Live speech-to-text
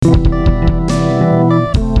Welcome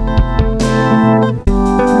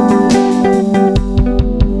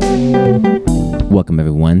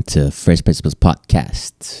everyone to First Principles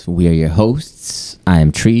Podcast. We are your hosts. I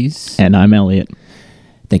am Trees. And I'm Elliot.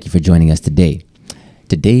 Thank you for joining us today.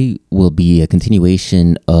 Today will be a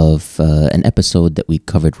continuation of an episode that we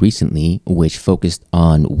covered recently, which focused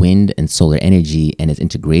on wind and solar energy and its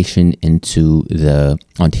integration into the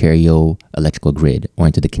Ontario electrical grid, or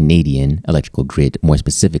into the Canadian electrical grid more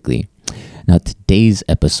specifically. Now, today's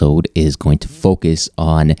episode is going to focus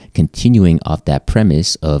on continuing off that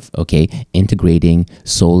premise of, integrating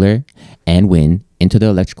solar and wind into the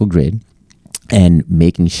electrical grid and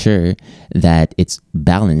making sure that it's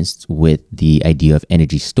balanced with the idea of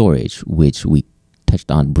energy storage, which we touched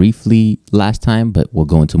on briefly last time, but we'll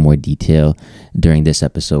go into more detail during this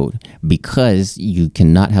episode, because you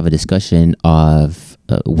cannot have a discussion of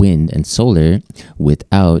wind and solar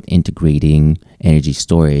without integrating energy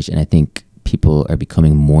storage. And I think people are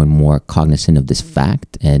becoming more and more cognizant of this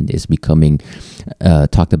fact, and it's becoming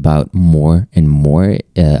talked about more and more.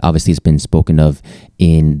 Obviously, it's been spoken of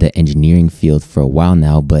in the engineering field for a while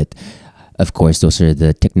now, but of course, those are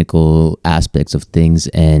the technical aspects of things,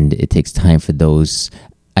 and it takes time for those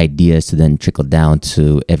ideas to then trickle down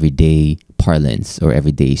to everyday parlance or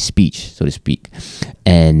everyday speech, so to speak.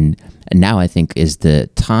 And now I think is the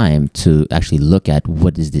time to actually look at,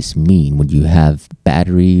 what does this mean when you have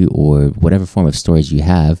battery or whatever form of storage you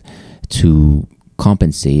have to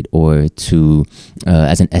compensate or to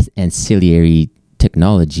as an ancillary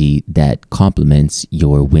technology that complements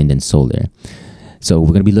your wind and solar. So we're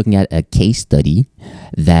going to be looking at a case study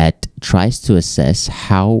that tries to assess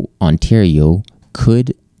how Ontario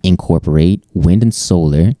could incorporate wind and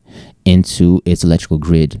solar into its electrical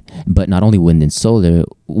grid, but not only wind and solar,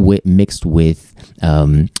 mixed with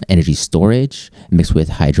energy storage, mixed with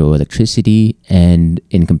hydroelectricity, and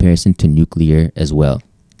in comparison to nuclear as well.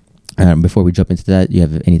 Before we jump into that, you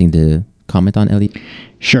have anything to comment on, Elliot?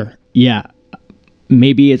 Sure. Yeah.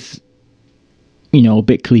 Maybe it's, a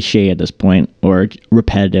bit cliche at this point or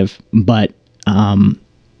repetitive, but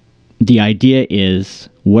the idea is,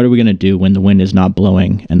 what are we going to do when the wind is not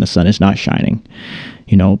blowing and the sun is not shining?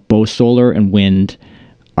 Both solar and wind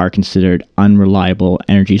are considered unreliable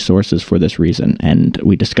energy sources for this reason. And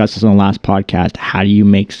we discussed this on the last podcast. How do you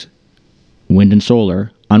make wind and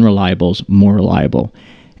solar unreliables more reliable?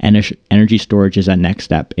 And energy storage is that next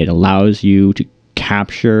step. It allows you to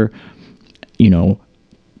capture,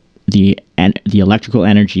 the electrical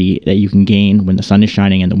energy that you can gain when the sun is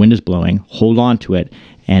shining and the wind is blowing, hold on to it,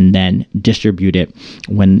 and then distribute it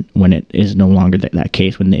when it is no longer that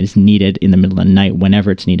case, when it is needed in the middle of the night, whenever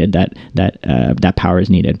it's needed, that power is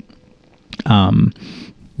needed.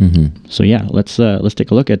 So yeah, let's take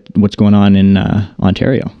a look at what's going on in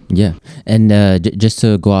Ontario. Yeah, and just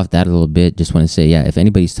to go off that a little bit, just want to say, if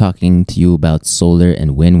anybody's talking to you about solar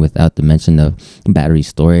and wind without the mention of battery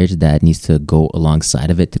storage that needs to go alongside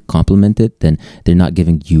of it to complement it, then they're not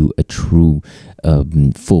giving you a true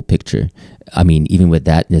full picture. I mean, even with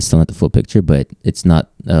that, it's still not the full picture, but it's not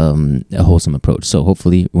a wholesome approach. So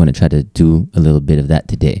hopefully we want to try to do a little bit of that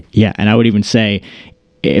today. Yeah, and I would even say,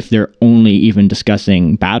 if they're only even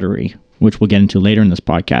discussing battery, which we'll get into later in this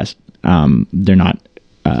podcast, they're not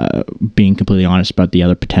being completely honest about the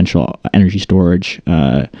other potential energy storage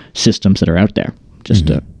systems that are out there.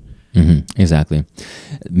 Exactly.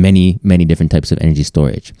 Many different types of energy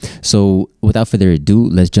storage. So without further ado,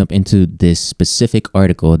 let's jump into this specific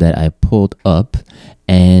article that I pulled up,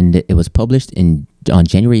 and it was published on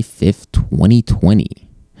January 5th, 2020.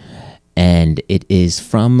 And it is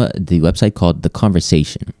from the website called The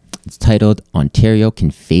Conversation. It's titled, "Ontario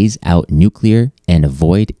Can Phase Out Nuclear and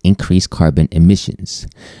Avoid Increased Carbon Emissions."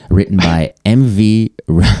 Written by MV...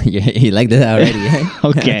 You like that already, right?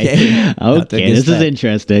 Okay. This is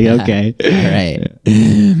interesting. Okay. All right.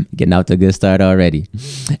 Getting out to a good start already.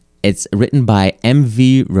 It's written by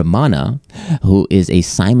MV Ramana, who is a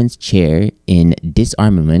Simons Chair in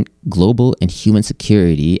Disarmament, Global and Human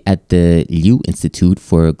Security at the Liu Institute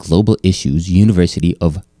for Global Issues, University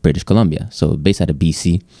of British Columbia. So based out of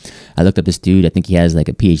BC. I looked up this dude. I think he has like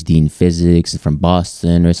a PhD in physics from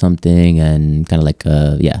Boston or something, and kind of like,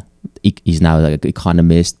 he's now like an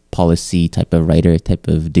economist, policy type of writer type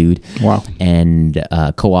of dude. Wow. And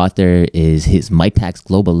co-author is his MITAC's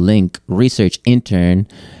Global Link research intern,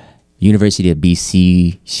 University of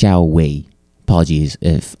BC, Xiao Wei. Apologies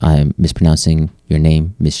if I'm mispronouncing your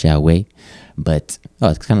name, Miss Xiao Wei. But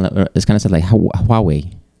it's kind of said like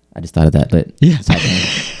Huawei. I just thought of that, but yeah.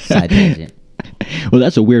 Side tangent. Well,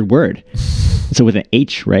 that's a weird word. So with an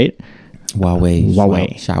H, right? Huawei.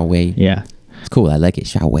 Xiao Wei. Yeah. It's cool. I like it.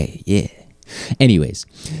 Xiao Wei. Yeah. Anyways,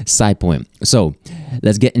 side point. So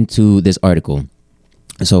let's get into this article.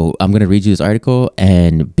 So I'm going to read you this article,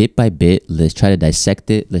 and bit by bit, let's try to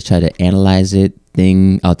dissect it. Let's try to analyze it.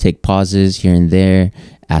 I'll take pauses here and there,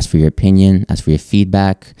 ask for your opinion, ask for your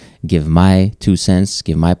feedback, give my 2 cents,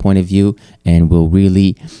 give my point of view, and we'll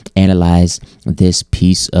really analyze this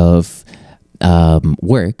piece of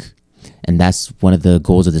work. And that's one of the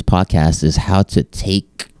goals of this podcast, is how to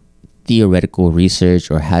take theoretical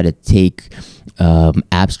research, or how to take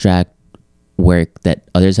abstract work that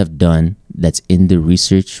others have done that's in the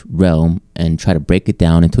research realm, and try to break it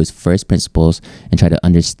down into its first principles and try to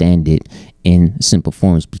understand it in simple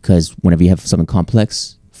forms. Because whenever you have something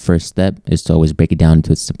complex, first step is to always break it down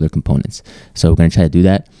into its simpler components. So we're going to try to do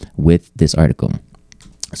that with this article.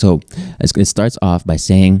 So it starts off by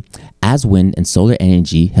saying, as wind and solar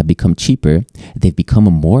energy have become cheaper, they've become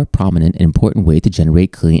a more prominent and important way to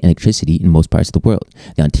generate clean electricity in most parts of the world.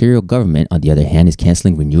 The Ontario government, on the other hand, is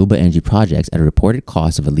cancelling renewable energy projects at a reported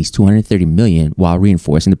cost of at least $230 million, while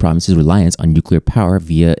reinforcing the province's reliance on nuclear power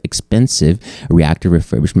via expensive reactor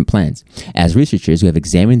refurbishment plans. As researchers who have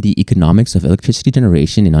examined the economics of electricity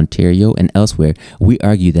generation in Ontario and elsewhere, we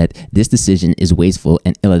argue that this decision is wasteful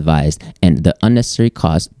and ill-advised, and the unnecessary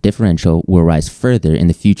cost differential will rise further in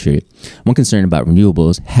the future. One concern about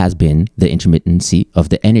renewables has been the intermittency of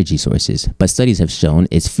the energy sources, but studies have shown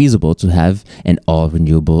it's feasible to have an all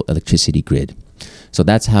renewable electricity grid. So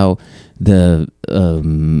that's how the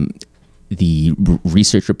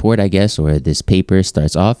research report, I guess, or this paper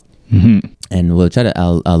starts off. Mm-hmm. And we'll try to,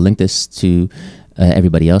 I'll link this to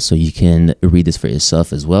everybody else, so you can read this for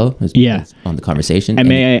yourself as well. On the conversation. And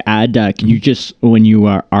may I add, can you just, when you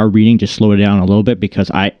are reading, just slow it down a little bit, because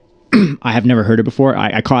I have never heard it before.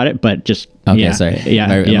 I caught it, but just sorry.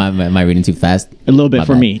 Am I reading too fast? A little bit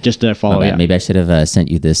for me, just to follow. Yeah. Maybe I should have sent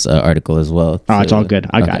you this article as well. Oh, it's all good.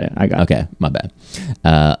 I got it. Okay, my bad.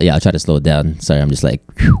 I'll try to slow it down. Sorry, I'm just like.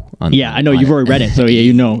 I know you've already read it, so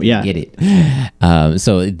you know. Yeah, get it.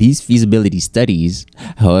 So these feasibility studies,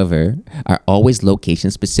 however, are always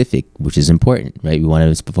location specific, which is important, right? We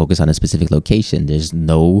want to focus on a specific location. There's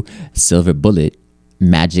no silver bullet,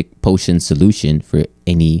 magic potion solution for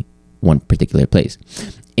any one particular place.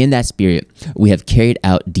 In that spirit, we have carried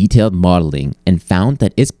out detailed modeling and found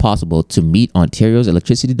that it's possible to meet Ontario's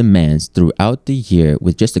electricity demands throughout the year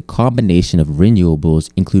with just a combination of renewables,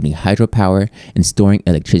 including hydropower and storing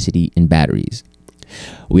electricity in batteries.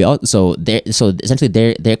 So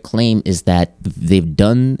essentially their claim is that they've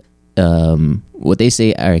done what they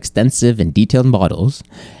say are extensive and detailed models,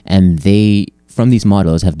 and they, from these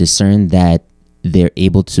models, have discerned that they're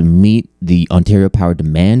able to meet the Ontario power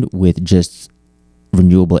demand with just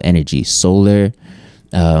renewable energy, solar,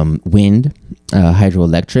 wind,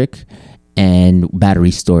 hydroelectric, and battery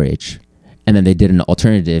storage. And then they did an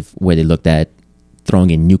alternative where they looked at throwing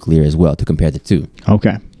in nuclear as well to compare the two.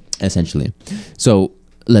 Okay. Essentially. So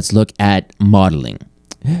let's look at modeling.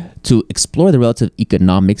 To explore the relative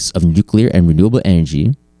economics of nuclear and renewable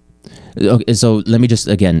energy. Okay, so let me just,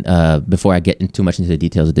 again, before I get too much into the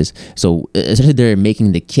details of this. So essentially they're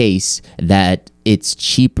making the case that it's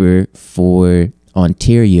cheaper for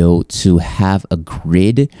Ontario to have a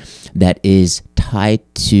grid that is tied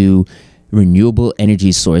to renewable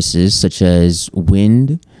energy sources such as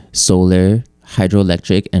wind, solar,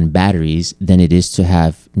 hydroelectric, and batteries than it is to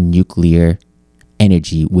have nuclear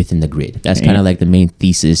energy within the grid. That's kind of like the main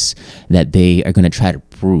thesis that they are going to try to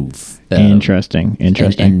prove. Interesting.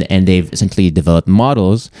 And they've essentially developed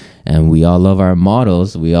models, and we all love our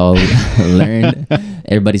models. We all learned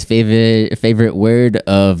everybody's favorite word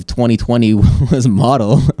of 2020 was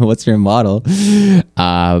model. What's your model?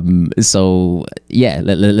 So yeah,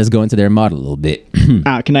 let's go into their model a little bit.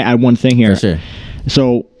 Can I add one thing here? For sure.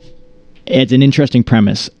 So it's an interesting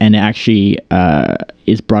premise, and it actually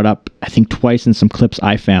is brought up, I think, twice in some clips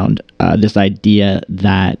I found. This idea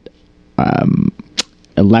that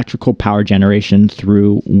electrical power generation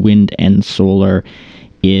through wind and solar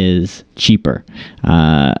is cheaper,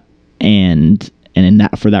 and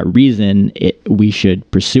for that reason, we should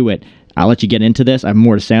pursue it. I'll let you get into this. I have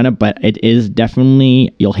more to say on it, but it is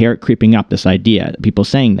definitely, you'll hear it creeping up, this idea, people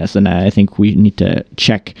saying this, and I think we need to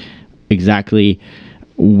check exactly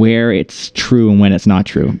where it's true and when it's not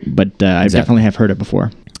true. But I definitely have heard it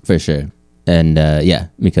before. For sure. And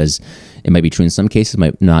because it might be true in some cases,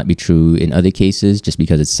 might not be true in other cases. Just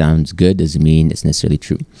because it sounds good doesn't mean it's necessarily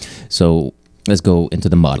true. So let's go into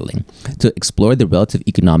the modeling. To explore the relative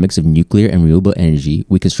economics of nuclear and renewable energy,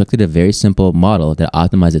 we constructed a very simple model that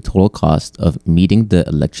optimized the total cost of meeting the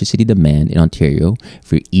electricity demand in Ontario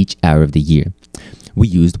for each hour of the year. we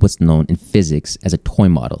used what's known in physics as a toy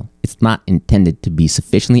model. It's not intended to be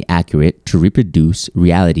sufficiently accurate to reproduce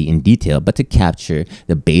reality in detail, but to capture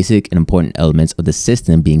the basic and important elements of the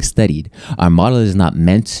system being studied. Our model is not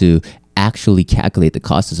meant to actually calculate the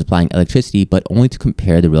cost of supplying electricity, but only to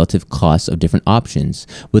compare the relative costs of different options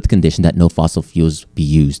with the condition that no fossil fuels be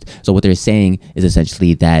used. So what they're saying is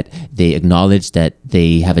essentially that they acknowledge that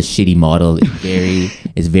they have a shitty model.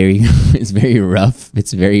 It's very rough.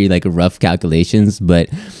 It's very like rough calculations, but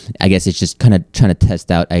I guess it's just kind of trying to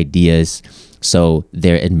test out ideas. So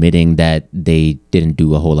they're admitting that they didn't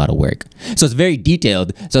do a whole lot of work. So it's very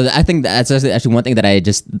detailed. So I think that's actually one thing that I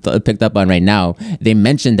just picked up on right now. They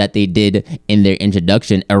mentioned that they did in their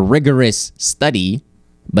introduction a rigorous study,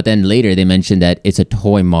 but then later they mentioned that it's a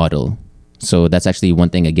toy model. So that's actually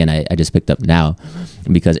one thing, again, I just picked up now,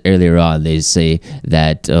 because earlier on they say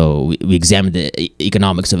that we examined the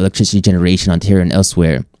economics of electricity generation on Ontario and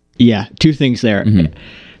elsewhere. Yeah, two things there. Mm-hmm.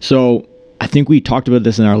 So I think we talked about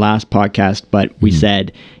this in our last podcast, but we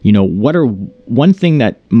said, one thing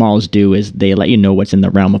that models do is they let you know what's in the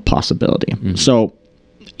realm of possibility. Mm-hmm. So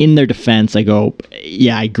in their defense, I go,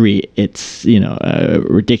 yeah, I agree. It's,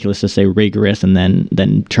 ridiculous to say rigorous and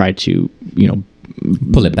then try to,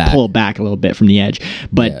 pull it back a little bit from the edge.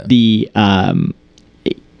 But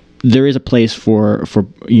there is a place for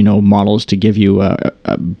models to give you a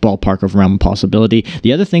ballpark of realm of possibility.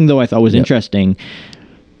 The other thing, though, I thought was interesting.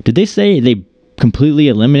 Did they say they completely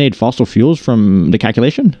eliminated fossil fuels from the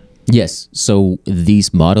calculation? Yes. So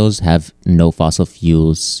these models have no fossil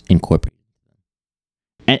fuels incorporated.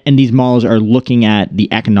 And these models are looking at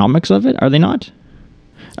the economics of it, are they not?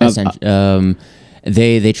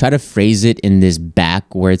 They try to phrase it in this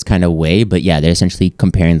backwards kind of way, but yeah, they're essentially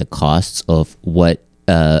comparing the costs of what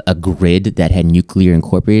a grid that had nuclear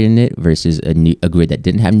incorporated in it versus a grid that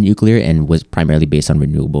didn't have nuclear and was primarily based on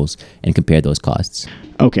renewables, and compare those costs.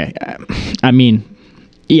 Okay. I mean,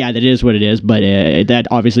 yeah, that is what it is, but that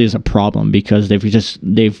obviously is a problem, because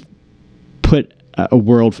they've put a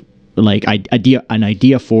world like an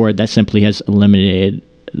idea forward that simply has eliminated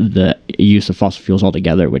the use of fossil fuels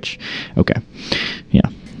altogether, which, okay. Yeah.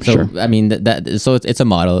 So, sure. I mean, so it's a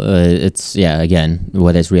model. Again,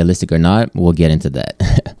 whether it's realistic or not, we'll get into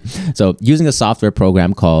that. So using a software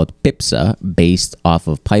program called PIPSA based off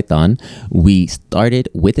of Python, we started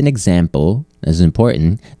with an example, as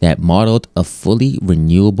important, that modeled a fully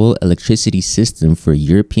renewable electricity system for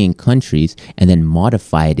European countries and then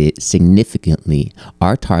modified it significantly.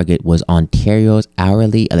 Our target was Ontario's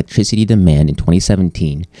hourly electricity demand in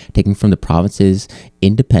 2017, taken from the province's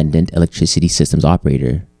Independent Electricity Systems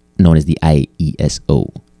Operator, known as the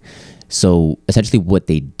IESO. So essentially what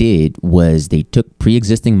they did was they took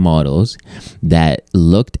pre-existing models that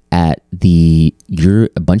looked at a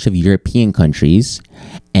bunch of European countries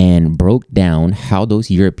and broke down how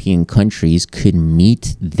those European countries could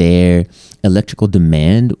meet their electrical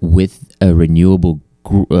demand with a renewable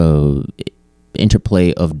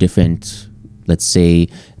interplay of different, let's say,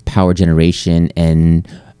 power generation and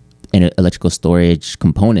electrical storage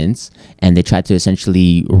components, and they tried to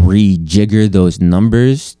essentially rejigger those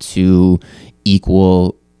numbers to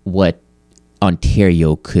equal what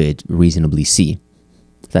Ontario could reasonably see.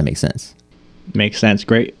 If that makes sense. Makes sense.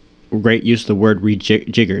 Great use of the word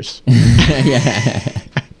rejiggers. Yeah.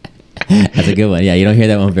 That's a good one. Yeah, you don't hear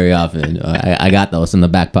that one very often. I got those in the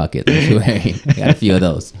back pocket. I got a few of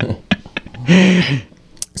those.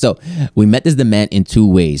 So we met this demand in two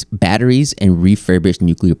ways: batteries and refurbished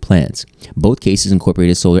nuclear plants. Both cases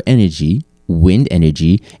incorporated solar energy, wind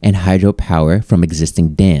energy, and hydropower from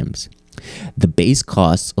existing dams. The base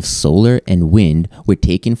costs of solar and wind were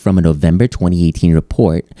taken from a November 2018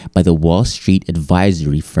 report by the Wall Street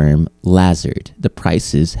advisory firm Lazard. The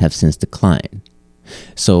prices have since declined.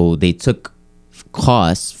 So they took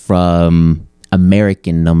costs from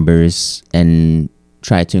American numbers and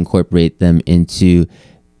tried to incorporate them into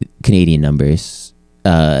Canadian numbers.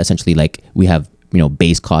 Essentially, like, we have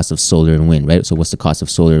base cost of solar and wind, right? So what's the cost of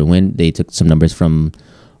solar and wind? They took some numbers from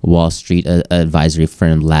Wall Street advisory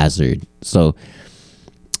firm Lazard. So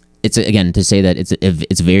it's again to say that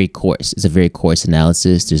it's very coarse. It's a very coarse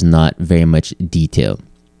analysis. There's not very much detail.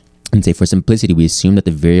 And say, for simplicity, we assume that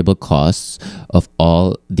the variable costs of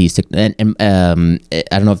all these and I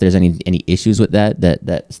don't know if there's any issues with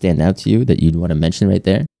that stand out to you that you'd want to mention right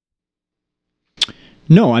there.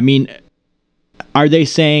 No, I mean, are they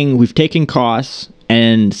saying we've taken costs,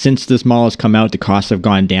 and since this model has come out, the costs have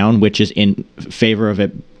gone down, which is in favor of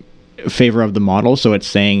the model? So it's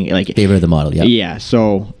saying, like, favor of the model, yeah. Yeah.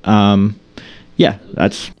 So, Yeah,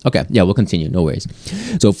 that's Okay, yeah, we'll continue. No worries.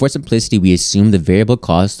 So, for simplicity, we assume the variable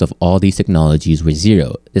cost of all these technologies were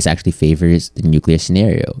zero. This actually favors the nuclear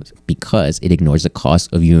scenario because it ignores the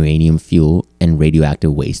cost of uranium fuel and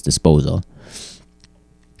radioactive waste disposal.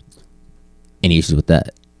 Any issues with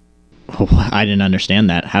that? oh, I didn't understand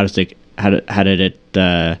that. How did it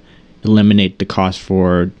eliminate the cost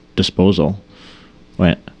for disposal?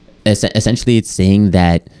 What? Essentially, it's saying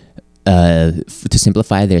that to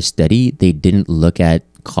simplify their study, they didn't look at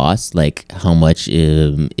costs, like how much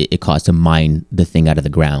it costs to mine the thing out of the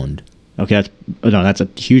ground. Okay, that's a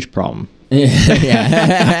huge problem.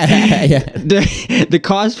 Yeah. Yeah. The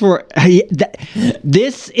cause for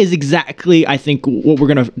this is exactly, I think, what we're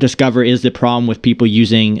going to discover is the problem with people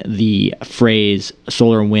using the phrase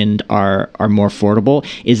solar and wind are more affordable,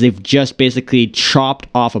 is they've just basically chopped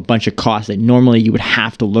off a bunch of costs that normally you would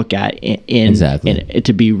have to look at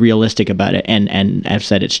to be realistic about it, and I've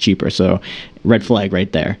said it's cheaper, so red flag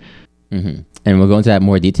right there. Mm-hmm. And we'll go into that in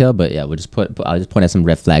more detail, but yeah, I'll just point out some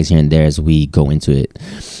red flags here and there as we go into it.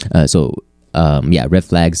 Red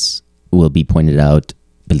flags will be pointed out,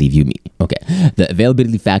 believe you me. Okay. The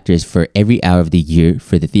availability factors for every hour of the year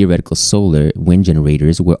for the theoretical solar wind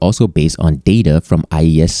generators were also based on data from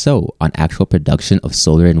IESO on actual production of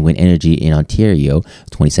solar and wind energy in Ontario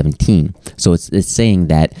 2017. So it's saying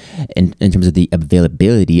that in terms of the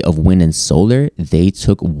availability of wind and solar, they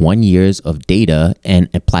took 1 year of data and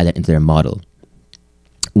applied that into their model.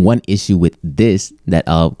 One issue with this that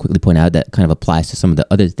I'll quickly point out that kind of applies to some of the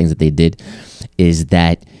other things that they did is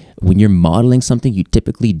that when you're modeling something, you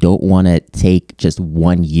typically don't want to take just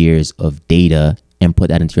 1 year of data and put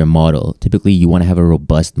that into your model. Typically, you want to have a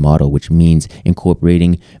robust model, which means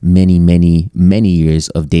incorporating many, many, many years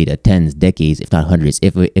of data, tens, decades, if not hundreds,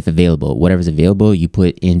 if available. Whatever's available, you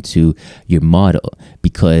put into your model,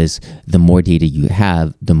 because the more data you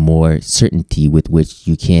have, the more certainty with which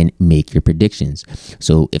you can make your predictions.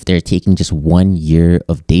 So if they're taking just 1 year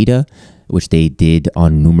of data, which they did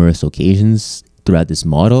on numerous occasions throughout this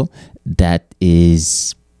model, that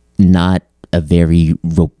is not a very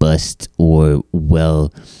robust or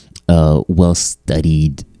well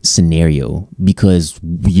studied scenario, because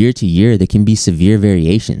year to year there can be severe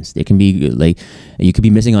variations. There can be, like, you could be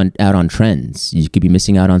missing out on trends. You could be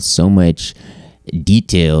missing out on so much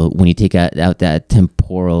detail when you take out that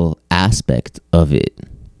temporal aspect of it,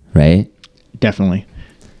 right? Definitely.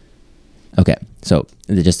 Okay, so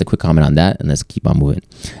just a quick comment on that, and let's keep on moving.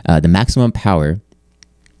 The maximum power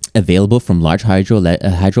available from large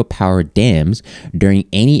hydropower dams during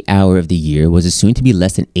any hour of the year was assumed to be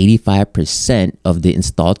less than 85% of the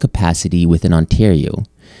installed capacity within Ontario.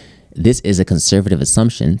 This is a conservative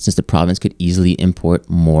assumption, since the province could easily import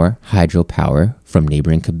more hydropower from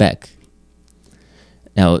neighboring Quebec.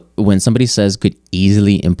 Now, when somebody says could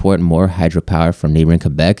easily import more hydropower from neighboring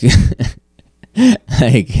Quebec,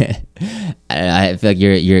 like, I feel like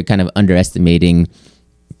you're kind of underestimating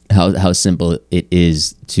how simple it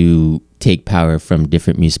is to take power from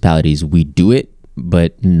different municipalities. We do it,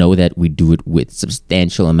 but know that we do it with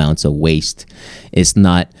substantial amounts of waste. It's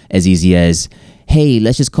not as easy as, hey,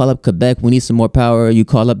 let's just call up Quebec. We need some more power. You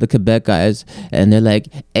call up the Quebec guys, and they're like,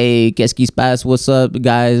 hey, qu'est-ce qui se passe? What's up,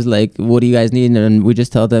 guys? Like, what do you guys need? And we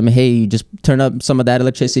just tell them, hey, just turn up some of that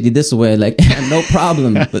electricity this way. Like, no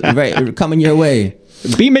problem. Right, coming your way.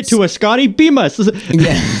 Beam it to us, Scotty. Beam us.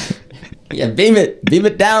 Yeah. Yeah, beam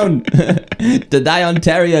it down to die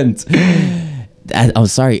Ontarians. I'm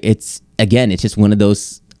sorry. It's just one of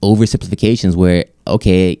those oversimplifications where,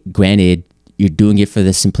 okay, granted, you're doing it for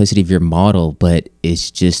the simplicity of your model, but it's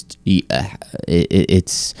just, you're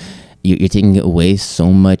taking away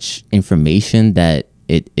so much information that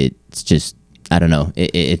it's just, I don't know.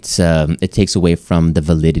 It takes away from the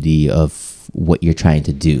validity of what you're trying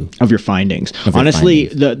to do. Of your findings. Honestly,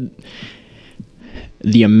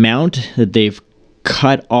 the amount that they've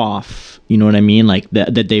cut off, you know what I mean? Like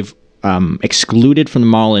that they've excluded from the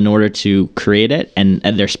model in order to create it, and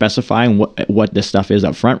they're specifying what this stuff is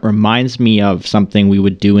up front, reminds me of something we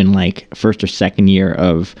would do in like first or second year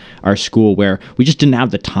of our school, where we just didn't have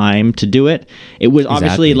the time to do it. It was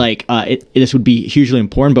obviously like this would be hugely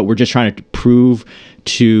important, but we're just trying to prove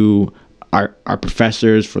to our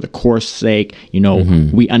professors, for the course sake,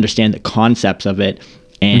 we understand the concepts of it.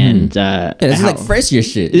 And this is like first year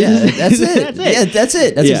shit. Yeah, that's it. Yeah, that's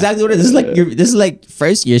it. That's exactly what it is. This is like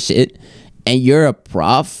first year shit, and you're a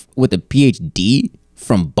prof with a PhD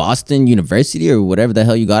from Boston University or whatever the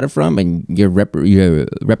hell you got it from, and you're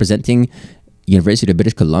representing University of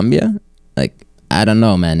British Columbia. Like, I don't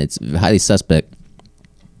know, man. It's highly suspect.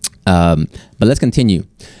 But let's continue.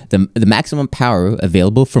 The maximum power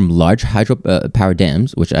available from large hydro power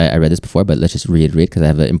dams, which I read this before, but let's just reiterate because I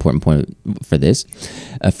have an important point for this.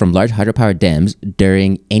 From large hydropower dams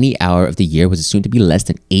during any hour of the year was assumed to be less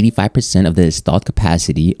than 85% of the installed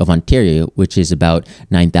capacity of Ontario, which is about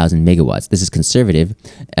 9,000 megawatts. This is conservative,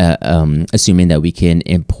 assuming that we can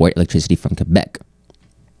import electricity from Quebec.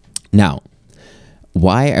 Now,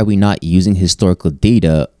 why are we not using historical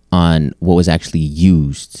data on what was actually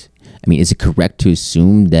used? I mean, is it correct to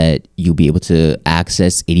assume that you'll be able to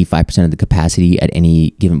access 85% of the capacity at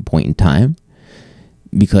any given point in time?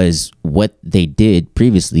 Because what they did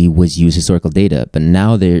previously was use historical data, but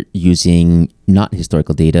now they're using not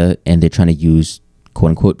historical data and they're trying to use quote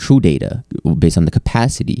unquote true data based on the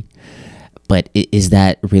capacity. But is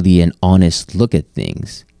that really an honest look at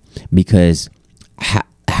things? Because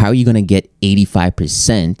how are you going to get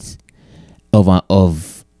 85%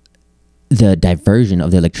 of the diversion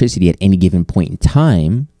of the electricity at any given point in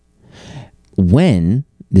time when,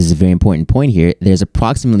 this is a very important point here, there's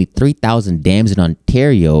approximately 3,000 dams in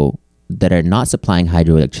Ontario that are not supplying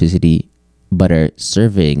hydroelectricity but are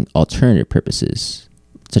serving alternative purposes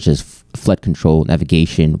such as flood control,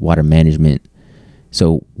 navigation, water management.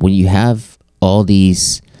 So when you have all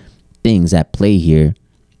these things at play here,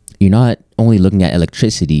 you're not only looking at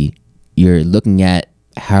electricity, you're looking at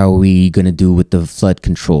how are we going to do with the flood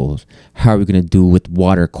controls? How are we going to do with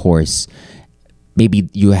water course? Maybe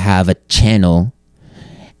you have a channel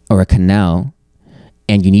or a canal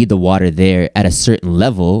and you need the water there at a certain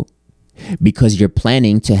level because you're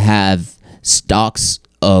planning to have stocks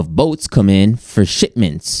of boats come in for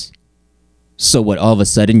shipments. So what, all of a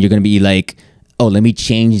sudden you're going to be like, oh, let me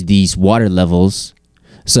change these water levels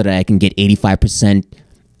so that I can get 85%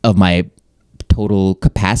 of my total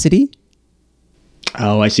capacity?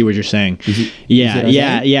 Oh, I see what you're saying.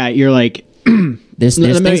 Yeah. You're like, there's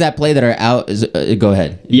things at play that are out. Go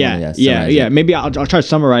ahead. Yeah. Maybe I'll try to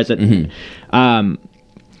summarize it. Mm-hmm.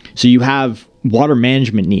 So you have water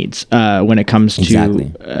management needs when it comes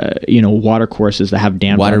to water courses that have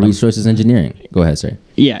dams. Water resources engineering. Go ahead, sir.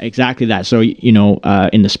 Yeah, exactly that. So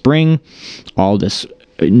in the spring, all this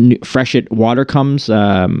freshet water comes,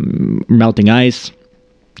 melting ice,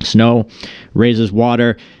 snow raises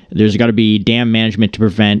water. There's got to be dam management to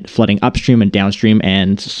prevent flooding upstream and downstream.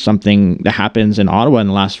 And something that happens in Ottawa in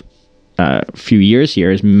the last few years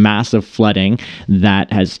here is massive flooding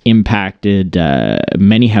that has impacted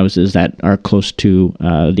many houses that are close to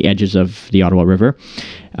the edges of the Ottawa River.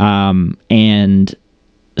 And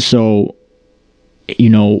so,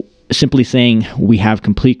 simply saying we have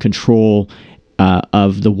complete control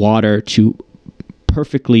of the water to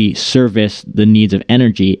perfectly service the needs of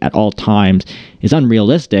energy at all times is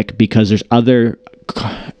unrealistic because there's other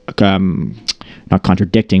not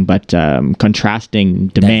contradicting but contrasting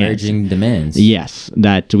demands, diverging demands. Yes,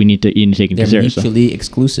 that we need to take into consideration. They're mutually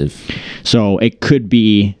exclusive. So it could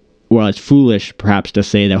be, well, it's foolish perhaps to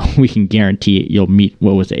say that we can guarantee you'll meet,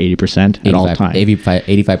 what was it, 80% at all times.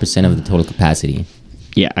 85% of the total capacity.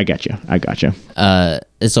 Yeah, I got you.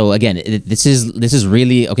 So again, this is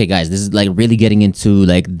really okay, guys. This is like really getting into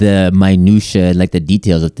like the minutia, like the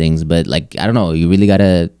details of things. But like, I don't know, you really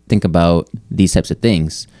gotta think about these types of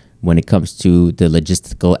things when it comes to the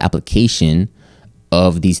logistical application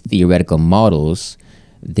of these theoretical models.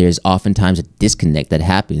 There's oftentimes a disconnect that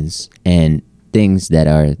happens, and things that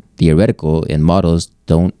are theoretical in models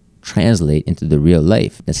don't translate into the real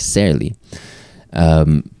life necessarily.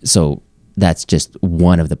 So that's just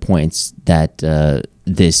one of the points that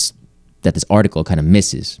this article kind of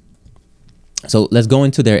misses. So let's go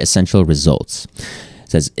into their essential results.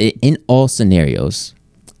 It says, in all scenarios,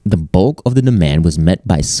 the bulk of the demand was met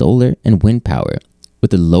by solar and wind power,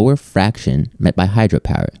 with a lower fraction met by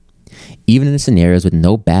hydropower. Even in the scenarios with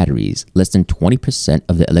no batteries, less than 20%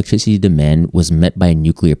 of the electricity demand was met by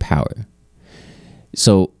nuclear power.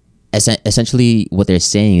 So essentially what they're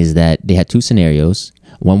saying is that they had two scenarios.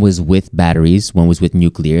 One was with batteries, one was with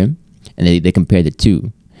nuclear, and they compared the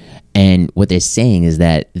two. And what they're saying is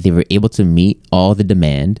that they were able to meet all the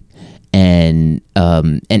demand, and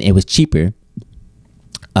it was cheaper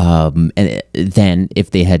than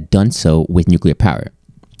if they had done so with nuclear power.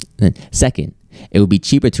 And second, it would be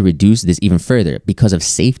cheaper to reduce this even further because of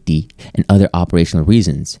safety and other operational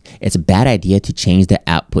reasons. It's a bad idea to change the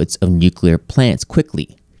outputs of nuclear plants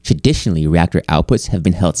quickly. Traditionally, reactor outputs have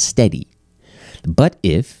been held steady. But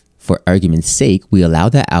if, for argument's sake, we allow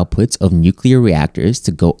the outputs of nuclear reactors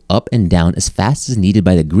to go up and down as fast as needed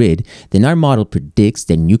by the grid, then our model predicts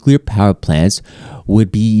that nuclear power plants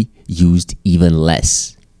would be used even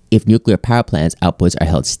less. If nuclear power plants' outputs are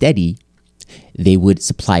held steady, They would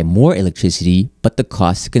supply more electricity, but the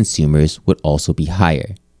cost to consumers would also be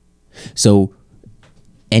higher. So,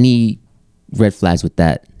 any red flags with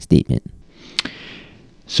that statement?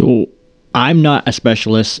 So, I'm not a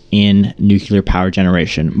specialist in nuclear power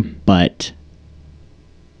generation, but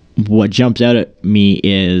what jumps out at me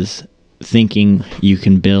is thinking you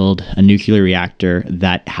can build a nuclear reactor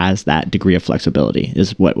that has that degree of flexibility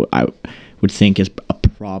is what I would think is a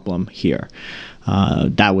problem here.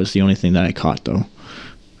 That was the only thing that I caught, though.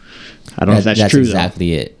 I don't know if that's true. That's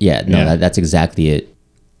exactly it. Yeah, no, that's exactly it.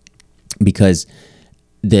 Because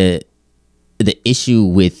the issue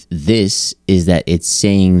with this is that it's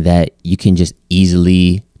saying that you can just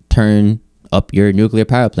easily turn up your nuclear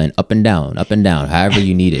power plant up and down, however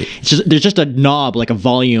you need it. There's just a knob, like a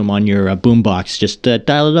volume on your boombox. Just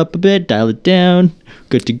dial it up a bit, dial it down,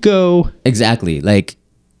 good to go. Exactly.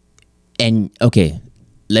 And okay,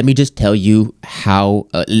 let me just tell you how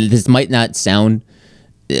this might sound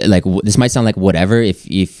like whatever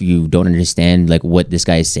if you don't understand like what this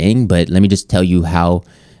guy is saying, but let me just tell you how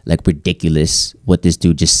like ridiculous what this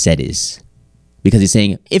dude just said is. Because he's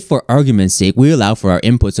saying, if for argument's sake, we allow for our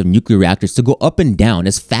inputs of nuclear reactors to go up and down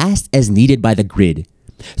as fast as needed by the grid.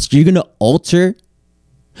 So you're going to alter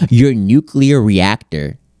your nuclear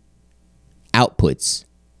reactor outputs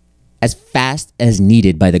as fast as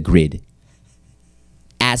needed by the grid.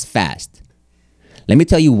 As fast. Let me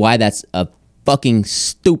tell you why that's a fucking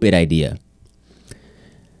stupid idea.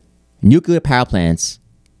 Nuclear power plants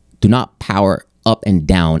do not power up and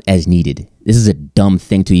down as needed. This is a dumb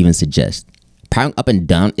thing to even suggest. Powering up and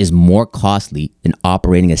down is more costly than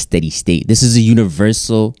operating a steady state. This is a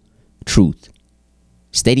universal truth.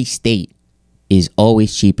 Steady state is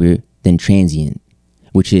always cheaper than transient,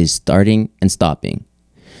 which is starting and stopping.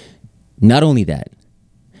 Not only that,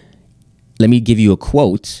 let me give you a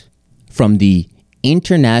quote from the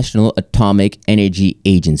International Atomic Energy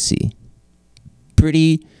Agency.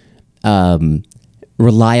 Pretty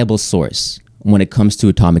reliable source when it comes to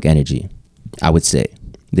atomic energy, I would say.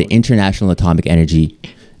 The International Atomic Energy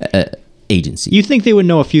Agency. You think they would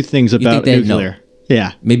know a few things about nuclear?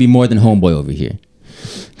 Yeah. Maybe more than homeboy over here.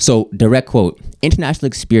 So, direct quote, international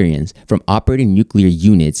experience from operating nuclear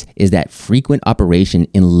units is that frequent operation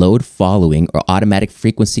in load following or automatic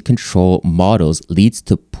frequency control models leads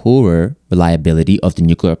to poorer reliability of the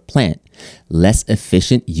nuclear plant, less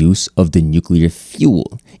efficient use of the nuclear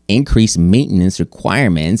fuel, increased maintenance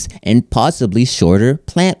requirements, and possibly shorter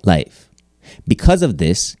plant life. Because of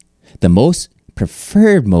this, the most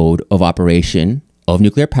preferred mode of operation of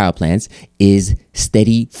nuclear power plants is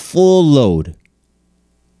steady full load.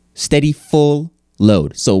 Steady full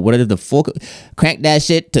load. So what are the full? Crank that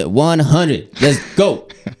shit to 100. Let's go.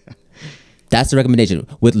 That's the recommendation,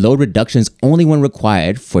 with load reductions only when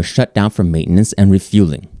required for shutdown for maintenance and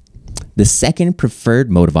refueling. The second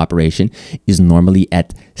preferred mode of operation is normally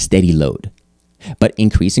at steady load, but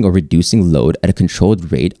increasing or reducing load at a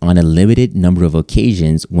controlled rate on a limited number of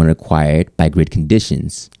occasions when required by grid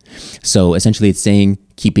conditions. So essentially it's saying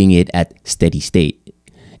keeping it at steady state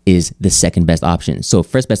is the second best option. So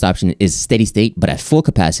first best option is steady state, but at full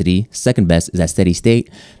capacity. Second best is at steady state,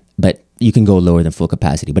 but you can go lower than full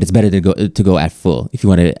capacity, but it's better to go at full if you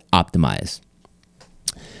want to optimize.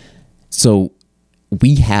 So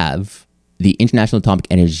we have the International Atomic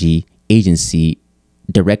Energy Agency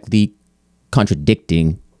directly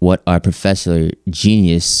contradicting what our Professor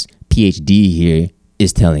Genius PhD here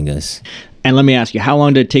is telling us. And let me ask you, how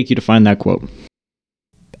long did it take you to find that quote?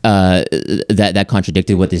 That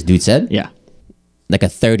contradicted what this dude said? Yeah. Like a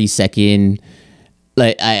 30-second,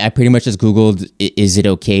 like I pretty much just Googled, is it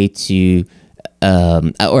okay to,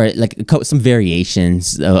 or like some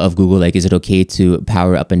variations of Google, like, is it okay to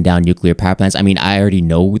power up and down nuclear power plants? I mean, I already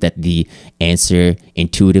know that the answer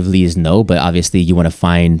intuitively is no, but obviously you want to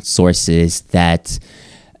find sources that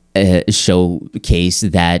showcase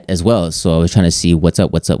that as well. So I was trying to see what's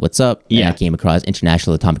up. Yeah. And I came across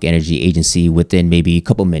International Atomic Energy Agency within maybe a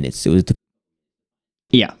couple minutes.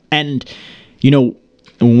 Yeah. And,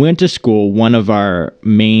 when we went to school, one of our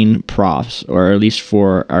main profs, or at least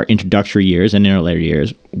for our introductory years and in our later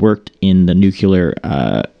years, worked in the nuclear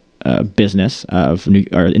business or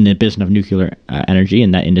in the business of nuclear energy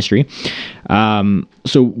in that industry.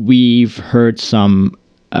 So we've heard some,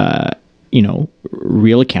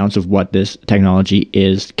 real accounts of what this technology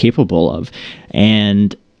is capable of.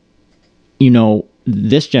 And,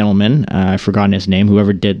 this gentleman, I've forgotten his name,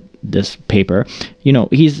 whoever did this paper,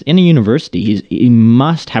 he's in a university. He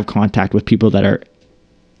must have contact with people that are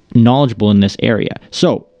knowledgeable in this area.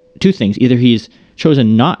 So two things: either he's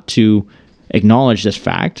chosen not to acknowledge this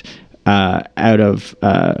fact out of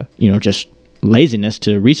just laziness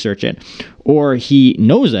to research it, or he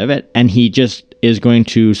knows of it and he just is going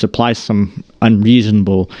to supply some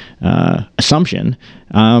unreasonable assumption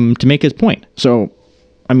to make his point. So,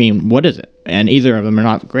 I mean, what is it? And either of them are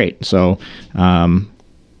not great. So,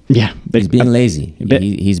 yeah. He's being lazy.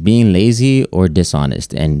 He's being lazy or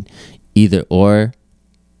dishonest, and either or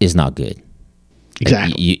is not good.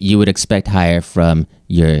 Exactly. You would expect higher from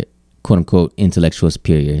your quote unquote intellectual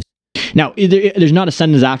superiors. Now, there's not a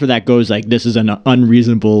sentence after that goes like, this is an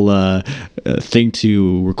unreasonable thing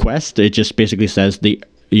to request. It just basically says because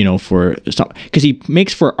he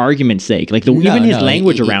makes for argument's sake. Like even his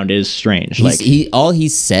language around it is strange. All he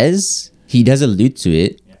says, he does allude to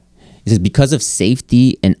it. He says, because of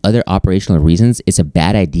safety and other operational reasons, it's a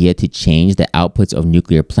bad idea to change the outputs of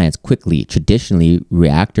nuclear plants quickly. Traditionally,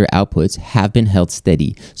 reactor outputs have been held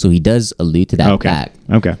steady. So he does allude to that fact.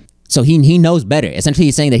 Okay. So he knows better. Essentially,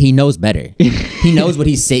 he's saying that he knows better. He knows what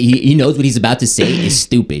he's saying. He knows what he's about to say is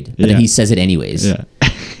stupid, but then he says it anyways. Yeah.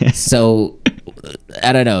 So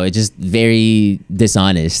I don't know. It's just very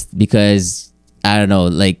dishonest because I don't know.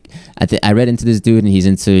 Like I read into this dude and he's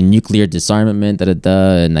into nuclear disarmament,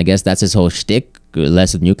 and I guess that's his whole shtick.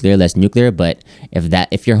 Less of nuclear, less nuclear. But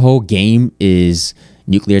if your whole game is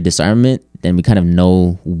nuclear disarmament, then we kind of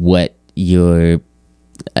know what your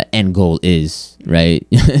end goal is, right?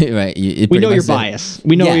 Right. We know your bias.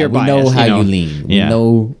 We know your bias. We know how you lean. We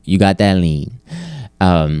know you got that lean.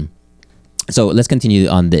 So let's continue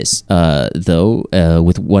on this, though,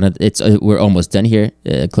 with one of we're almost done here,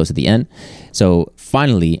 close to the end. So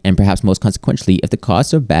finally, and perhaps most consequentially, if the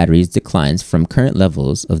cost of batteries declines from current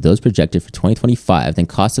levels of those projected for 2025, then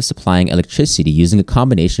cost of supplying electricity using a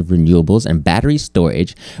combination of renewables and battery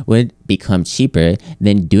storage would become cheaper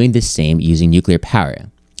than doing the same using nuclear power.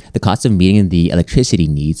 The cost of meeting the electricity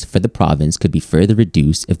needs for the province could be further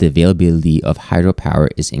reduced if the availability of hydropower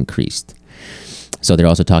is increased. So they're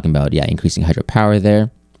also talking about, increasing hydropower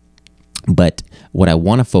there. But what I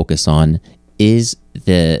want to focus on is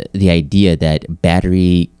the idea that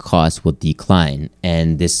battery costs will decline,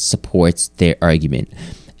 and this supports their argument.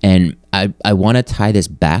 And I want to tie this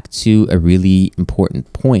back to a really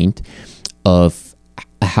important point of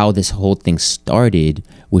how this whole thing started,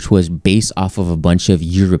 which was based off of a bunch of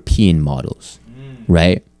European models,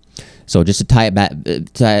 right? So just to tie it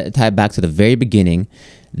back to the very beginning,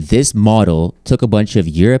 this model took a bunch of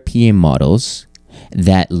European models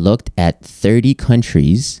that looked at 30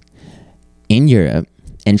 countries in Europe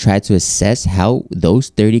and tried to assess how those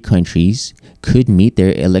 30 countries could meet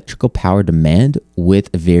their electrical power demand with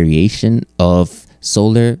a variation of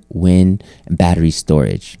solar, wind, and battery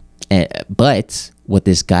storage. But what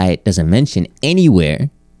this guy doesn't mention anywhere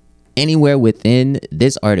within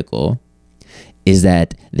this article is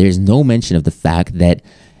that there's no mention of the fact that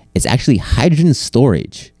it's actually hydrogen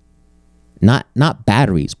storage, not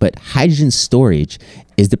batteries, but hydrogen storage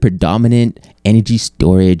is the predominant energy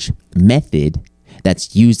storage method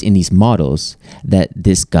that's used in these models that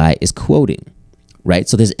this guy is quoting, right?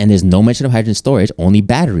 So there's no mention of hydrogen storage, only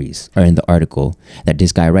batteries are in the article that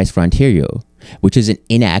this guy writes for Ontario, which is an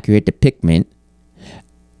inaccurate depiction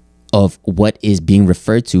of what is being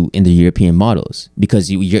referred to in the European models,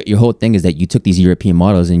 because your whole thing is that you took these European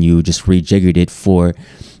models and you just rejiggered it for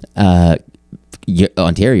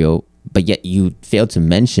Ontario, but yet you failed to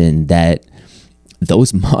mention that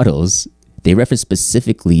those models, they reference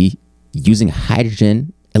specifically using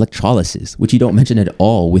hydrogen electrolysis, which you don't mention at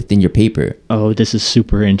all within your paper. Oh, this is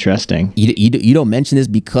super interesting. You don't mention this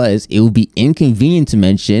because it would be inconvenient to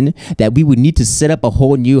mention that we would need to set up a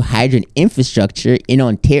whole new hydrogen infrastructure in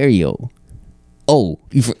Ontario. Gotcha,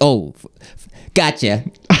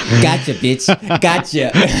 bitch.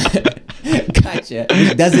 Gotcha.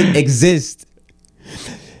 It doesn't exist.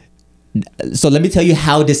 So let me tell you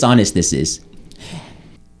how dishonest this is.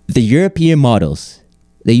 The European models,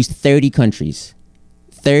 they used 30 countries.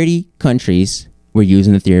 30 countries were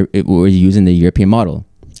using the European model.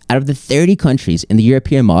 Out of the 30 countries in the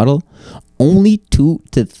European model, only 2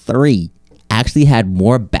 to 3 actually had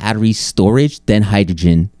more battery storage than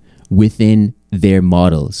hydrogen within their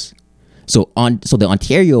models. So the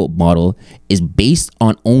Ontario model is based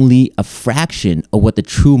on only a fraction of what the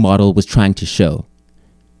true model was trying to show.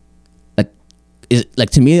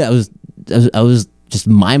 To me, I was just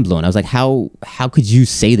mind blown. I was like, how could you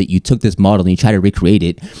say that you took this model and you try to recreate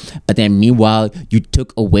it, but then meanwhile you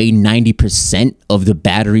took away 90% of the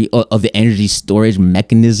battery of the energy storage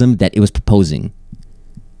mechanism that it was proposing?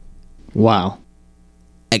 Wow.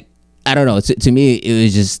 I don't know. To me, it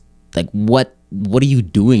was just like, what are you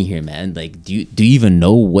doing here, man? Like, do you even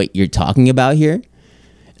know what you're talking about here?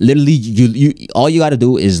 Literally, you all you got to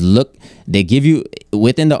do is look. They give you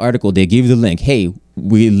within the article, they give you the link. Hey,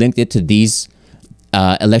 we linked it to these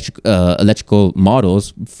electrical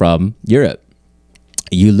models from Europe.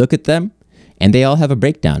 You look at them, and they all have a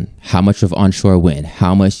breakdown. How much of onshore wind,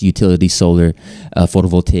 how much utility solar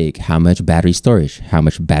photovoltaic, how much battery storage, how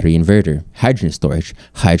much battery inverter, hydrogen storage,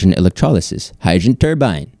 hydrogen electrolysis, hydrogen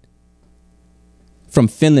turbine. From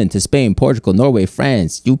Finland to Spain, Portugal, Norway,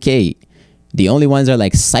 France, UK. The only ones are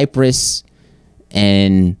like Cyprus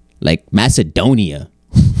and like Macedonia.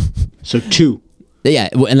 So 2. Yeah,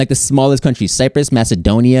 and like the smallest countries, Cyprus,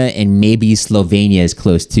 Macedonia, and maybe Slovenia is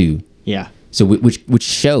close too. Yeah. So which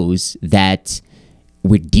shows that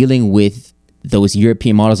we're dealing with those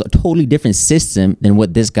European models, a totally different system than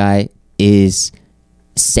what this guy is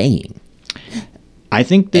saying. I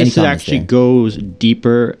think this actually goes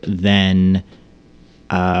deeper than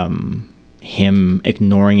him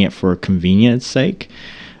ignoring it for convenience sake.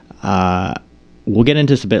 We'll get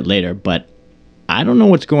into this a bit later, but I don't know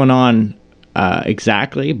what's going on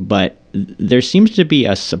exactly, but there seems to be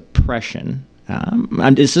a suppression.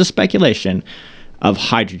 It's a speculation of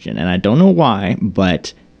hydrogen, and I don't know why,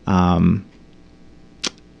 but I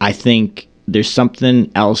think there's something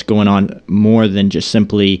else going on more than just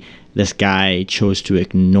simply this guy chose to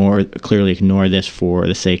clearly ignore this for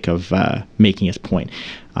the sake of making his point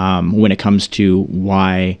when it comes to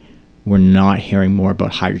why we're not hearing more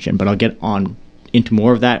about hydrogen. But I'll get on into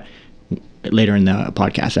more of that later in the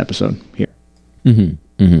podcast episode here.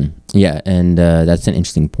 Mm-hmm. Mm-hmm. Yeah, and that's an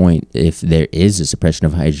interesting point if there is a suppression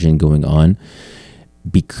of hydrogen going on,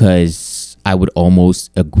 because I would almost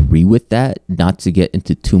agree with that, not to get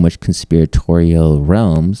into too much conspiratorial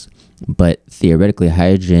realms, but theoretically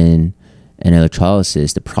hydrogen and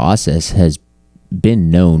electrolysis, the process has been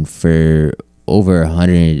known for over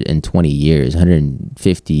 120 years,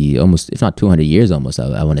 150, almost, if not 200 years almost,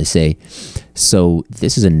 I want to say. So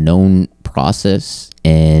this is a known process,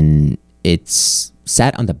 and it's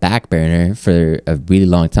sat on the back burner for a really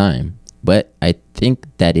long time. But I think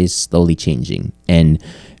that is slowly changing. And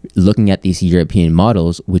looking at these European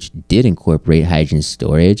models, which did incorporate hydrogen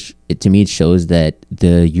storage, to me it shows that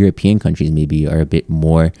the European countries maybe are a bit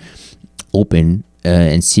more open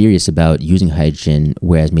and serious about using hydrogen,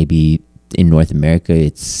 whereas maybe in North America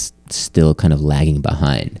it's still kind of lagging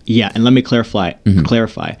behind. Yeah, and let me clarify.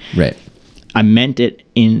 Right. I meant it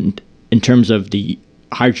in terms of the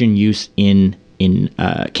hydrogen use in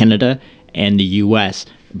Canada and the US,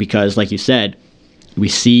 because like you said, we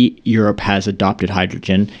see Europe has adopted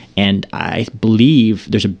hydrogen, and I believe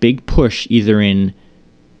there's a big push either in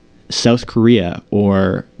South Korea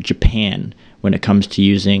or Japan when it comes to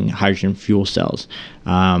using hydrogen fuel cells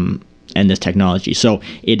and this technology. So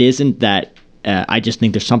it isn't that I just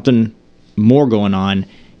think there's something more going on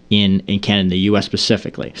in Canada and the US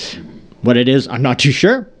specifically. What it is, I'm not too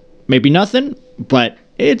sure. Maybe nothing, but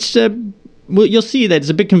it's well, you'll see that it's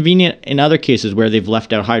a bit convenient in other cases where they've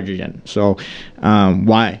left out hydrogen. So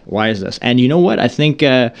why is this? And you know what? I think,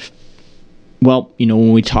 well, you know,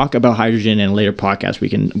 when we talk about hydrogen in a later podcast, we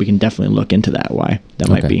can definitely look into that, why that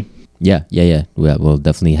might be. Yeah. We'll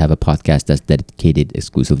definitely have a podcast that's dedicated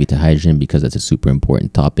exclusively to hydrogen, because that's a super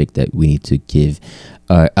important topic that we need to give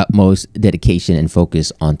our utmost dedication and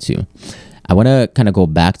focus onto. I want to kind of go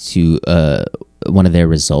back to one of their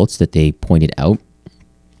results that they pointed out.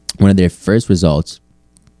 One of their first results,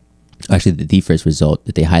 actually the first result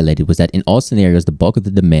that they highlighted, was that in all scenarios, the bulk of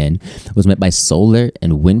the demand was met by solar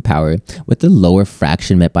and wind power, with the lower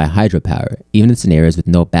fraction met by hydropower. Even in scenarios with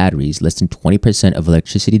no batteries, less than 20% of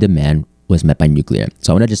electricity demand was met by nuclear.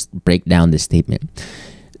 So I want to just break down this statement.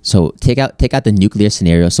 So take out the nuclear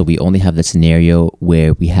scenario. So we only have the scenario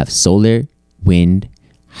where we have solar, wind,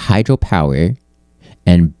 hydropower,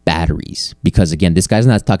 and batteries, because again, this guy's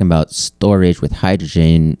not talking about storage with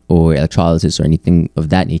hydrogen or electrolysis or anything of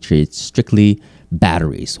that nature. It's strictly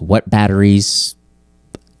batteries. What batteries?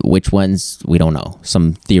 Which ones? We don't know.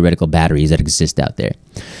 Some theoretical batteries that exist out there.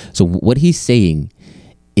 So what he's saying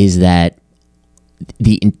is that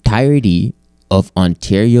the entirety of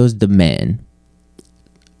Ontario's demand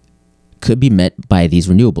could be met by these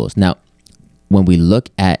renewables. Now, when we look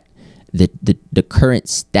at the current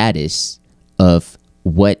status of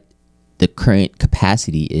what the current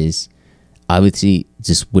capacity is, obviously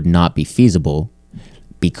just would not be feasible,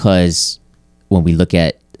 because when we look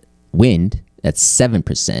at wind, that's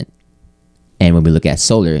 7%, and when we look at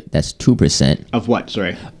solar, that's 2%. Of what?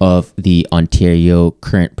 Sorry. Of the Ontario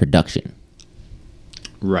current production.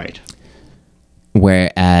 Right.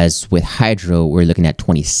 Whereas with hydro, we're looking at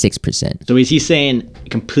 26%. So is he saying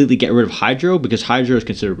completely get rid of hydro, because hydro is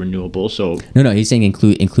considered renewable? So no, he's saying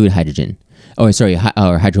include hydrogen. Oh, sorry,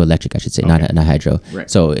 or hydroelectric, I should say, Okay. not hydro. Right.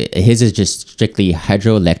 So his is just strictly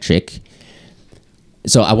hydroelectric.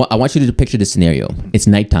 So I want you to picture the scenario. It's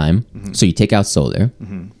nighttime, so you take out solar,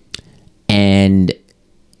 and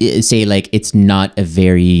say like it's not a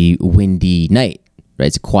very windy night, right?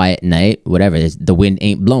 It's a quiet night, whatever. The wind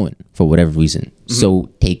ain't blowing for whatever reason. So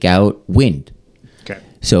take out wind. Okay.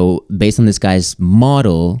 So based on this guy's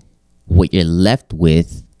model, what you're left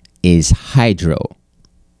with is hydro,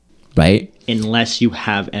 right? Unless you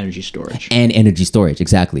have energy storage. And energy storage,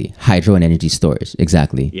 exactly. Hydro and energy storage,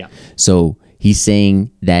 exactly. Yeah. So he's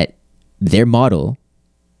saying that their model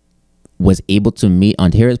was able to meet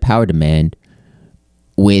Ontario's power demand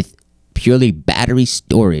with purely battery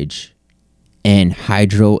storage and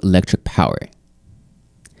hydroelectric power.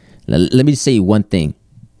 Let me say one thing.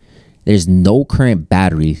 There's no current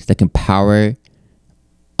batteries that can power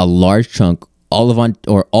a large chunk, all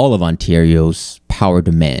of Ontario's power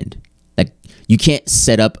demand. Like, you can't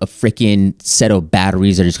set up a freaking set of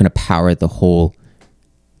batteries that are just going to power the whole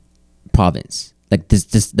province. Like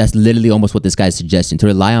that's literally almost what this guy's suggesting, to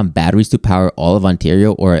rely on batteries to power all of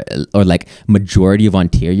Ontario or like majority of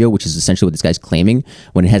Ontario, which is essentially what this guy's claiming,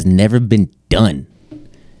 when it has never been done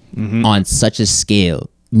on such a scale,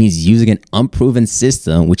 means using an unproven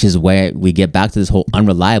system, which is where we get back to this whole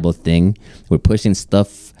unreliable thing. We're pushing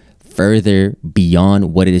stuff further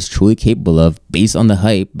beyond what it is truly capable of based on the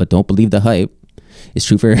hype, but don't believe the hype. It's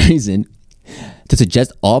true for a reason. To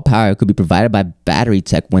suggest all power could be provided by battery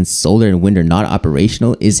tech when solar and wind are not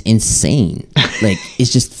operational is insane. Like,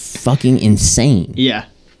 it's just fucking insane. Yeah.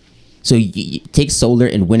 So you take solar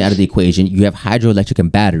and wind out of the equation, you have hydroelectric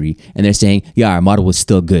and battery, and they're saying, yeah, our model was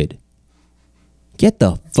still good. Get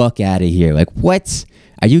the fuck out of here. Like, what?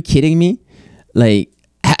 Are you kidding me? Like,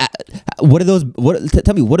 what are those,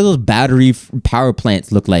 tell me, what do those battery power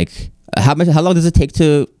plants look like? How long does it take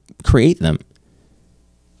to create them?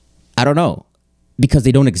 I don't know, because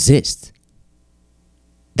they don't exist.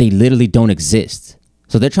 They literally don't exist.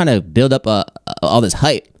 So they're trying to build up all this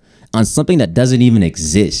hype on something that doesn't even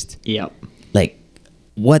exist. Yep. Like,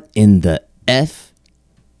 what in the F?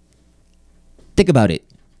 Think about it.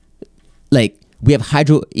 Like, we have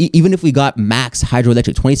even if we got max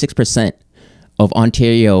hydroelectric, 26% of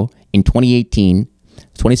Ontario in 2018,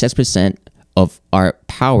 26% of our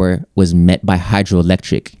power was met by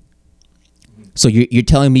hydroelectric. So you're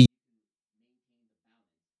telling me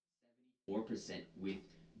 4% with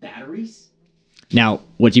batteries? Now,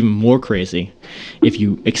 what's even more crazy, if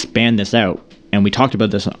you expand this out, and we talked about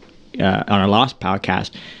this on our last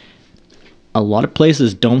podcast, a lot of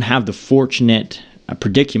places don't have the fortunate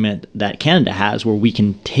predicament that Canada has, where we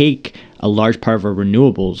can take a large part of our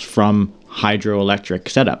renewables from hydroelectric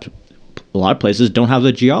setups. A lot of places don't have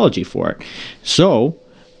the geology for it. So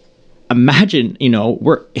imagine,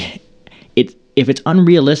 if it's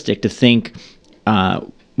unrealistic to think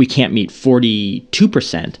we can't meet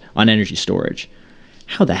 42% on energy storage,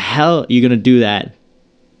 how the hell are you going to do that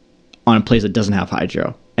on a place that doesn't have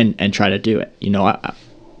hydro and try to do it?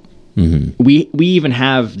 We even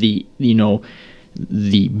have the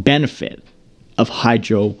benefit of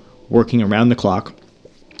hydro working around the clock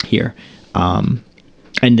here, and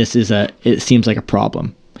it seems like a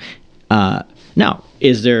problem. Now,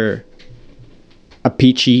 is there a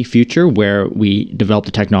peachy future where we develop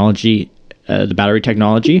the technology, the battery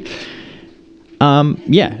technology?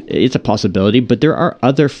 Yeah, it's a possibility, but there are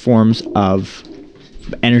other forms of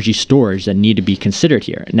energy storage that need to be considered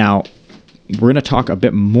here. Now, we're going to talk a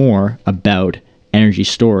bit more about energy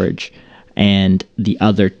storage and the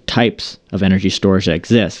other types of energy storage that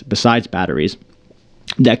exist besides batteries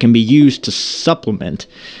that can be used to supplement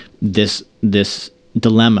this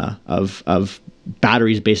dilemma of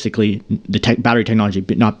batteries, basically battery technology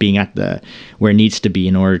not being at where it needs to be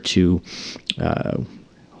in order to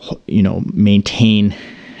maintain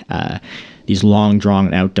these long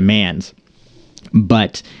drawn out demands.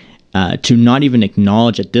 But to not even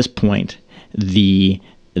acknowledge at this point the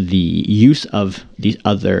use of these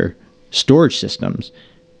other storage systems,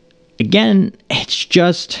 again, it's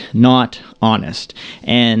just not honest,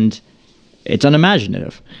 and it's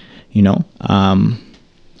unimaginative.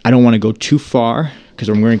 I don't want to go too far because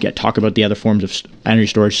we're going to talk about the other forms of energy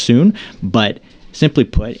storage soon, but simply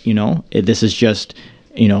put, this is just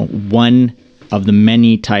one of the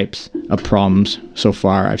many types of problems so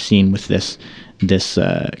far I've seen with this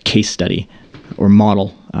case study or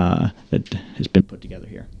model that has been put together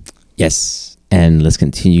here. Yes, and let's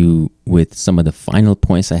continue with some of the final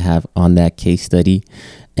points I have on that case study,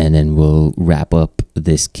 and then we'll wrap up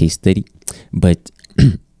this case study. But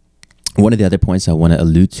one of the other points I want to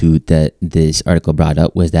allude to that this article brought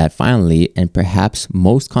up was that finally, and perhaps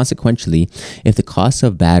most consequentially, if the cost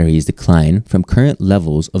of batteries decline from current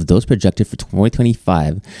levels of those projected for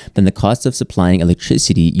 2025, then the cost of supplying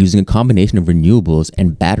electricity using a combination of renewables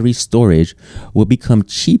and battery storage will become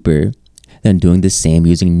cheaper than doing the same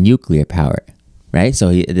using nuclear power, right?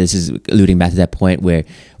 So this is alluding back to that point where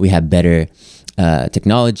we have better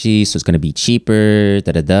technology, so it's going to be cheaper,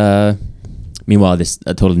 da-da-da. Meanwhile, this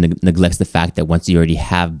totally neglects the fact that once you already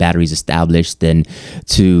have batteries established, then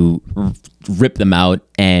to rip them out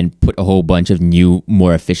and put a whole bunch of new,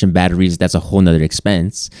 more efficient batteries, that's a whole nother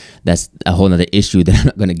expense. That's a whole nother issue that I'm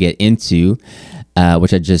not going to get into,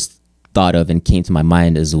 which I just thought of and came to my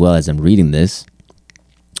mind as well as I'm reading this.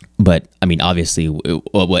 But I mean, obviously,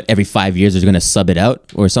 every 5 years they're going to sub it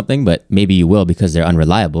out or something, but maybe you will because they're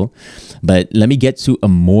unreliable. But let me get to a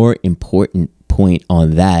more important point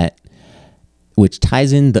on that, which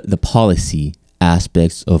ties in the policy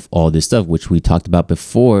aspects of all this stuff, which we talked about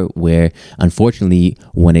before, where unfortunately,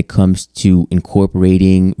 when it comes to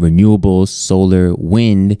incorporating renewables, solar,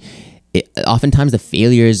 wind, oftentimes the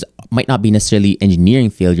failures might not be necessarily engineering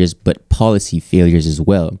failures, but policy failures as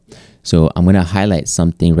well. So I'm going to highlight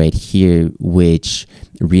something right here, which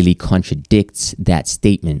really contradicts that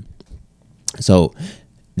statement. So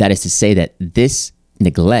that is to say that this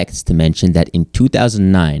neglects to mention that in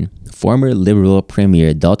 2009, former Liberal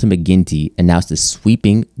Premier Dalton McGuinty announced a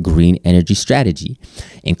sweeping green energy strategy,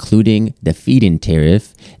 including the feed-in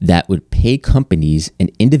tariff that would pay companies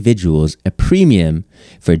and individuals a premium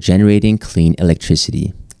for generating clean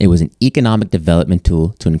electricity. It was an economic development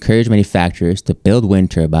tool to encourage manufacturers to build wind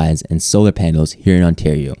turbines and solar panels here in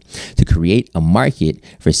Ontario. To create a market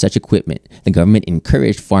for such equipment, the government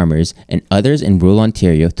encouraged farmers and others in rural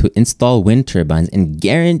Ontario to install wind turbines and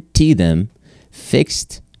guarantee them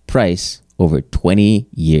fixed price over 20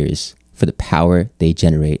 years for the power they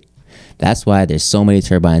generate. That's why there's so many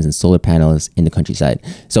turbines and solar panels in the countryside.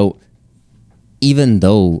 So even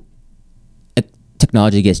though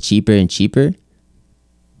technology gets cheaper and cheaper,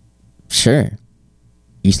 sure,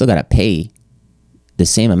 you still got to pay the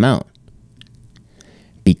same amount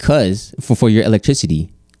because for your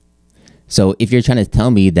electricity. So if you're trying to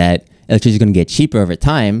tell me that electricity is going to get cheaper over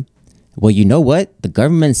time, well, you know what? The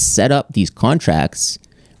government set up these contracts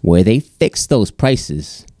where they fix those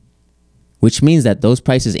prices, which means that those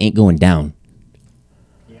prices ain't going down,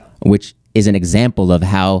 which is an example of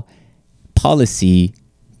how policy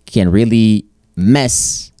can really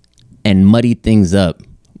mess and muddy things up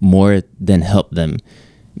more than help them.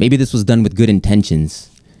 Maybe this was done with good intentions,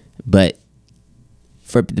 but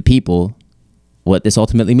for the people, what this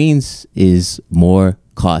ultimately means is more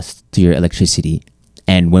cost to your electricity.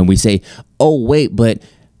 And when we say, oh, wait, but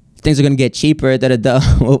things are going to get cheaper,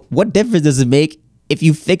 well, what difference does it make if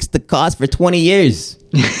you fix the cost for 20 years?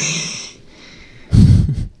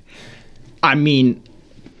 I mean,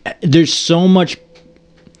 there's so many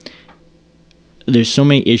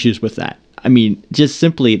issues with that. I mean, just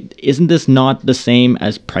simply, isn't this not the same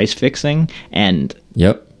as price fixing? And,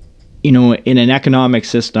 yep, you know, in an economic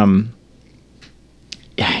system,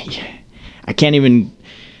 I can't even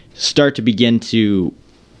start to begin to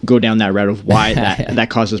go down that route of why that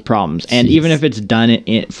causes problems. And even if it's done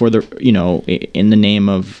for the, you know, in the name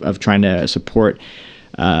of trying to support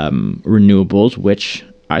renewables, which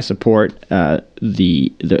I support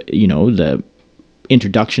the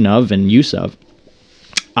introduction of and use of,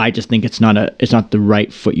 I just think it's not the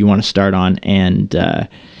right foot you want to start on, and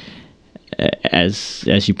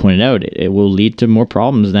as you pointed out, it will lead to more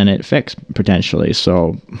problems than it fixes potentially.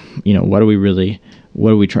 So, you know, what are we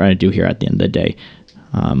trying to do here at the end of the day?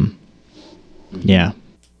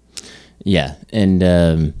 Yeah, and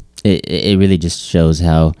it really just shows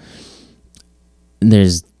how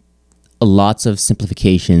there's lots of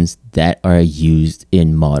simplifications that are used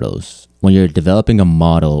in models. When you're developing a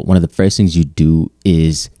model, one of the first things you do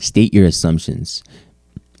is state your assumptions.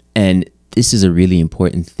 And this is a really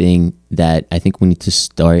important thing that I think we need to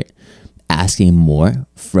start asking more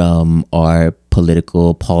from our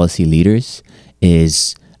political policy leaders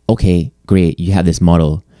is, okay, great, you have this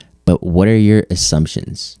model, but what are your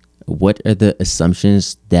assumptions? What are the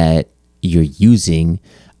assumptions that you're using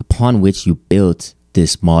upon which you built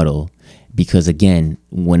this model? Because again,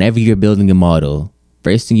 whenever you're building a model,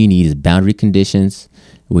 first thing you need is boundary conditions,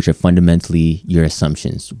 which are fundamentally your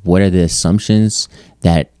assumptions. What are the assumptions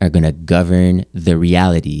that are going to govern the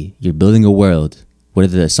reality? You're building a world. What are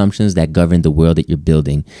the assumptions that govern the world that you're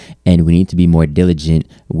building? And we need to be more diligent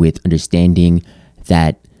with understanding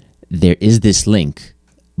that there is this link.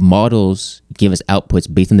 Models give us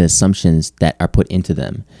outputs based on the assumptions that are put into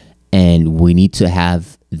them. And we need to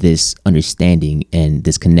have this understanding and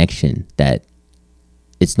this connection that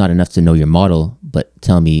it's not enough to know your model, but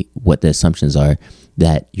tell me what the assumptions are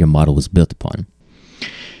that your model was built upon.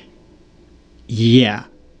 Yeah,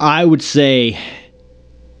 I would say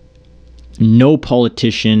no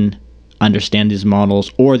politician understands these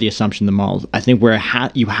models or the assumption of the models. I think where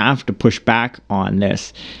you have to push back on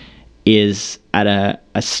this is at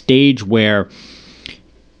a stage where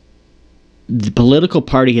the political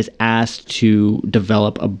party is asked to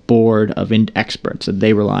develop a board of experts that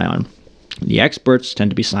they rely on. The experts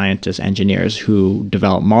tend to be scientists, engineers who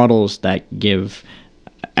develop models that give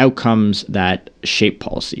outcomes that shape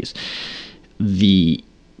policies. The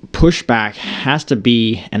pushback has to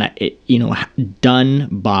be, done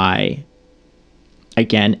by,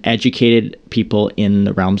 again, educated people in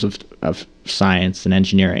the realms of science and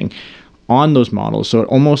engineering on those models. So it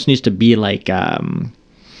almost needs to be like,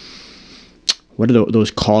 what are those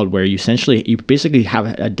called, where you basically have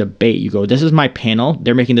a debate. You go, this is my panel,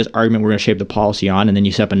 they're making this argument we're going to shape the policy on, and then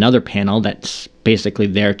you set up another panel that's basically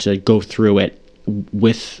there to go through it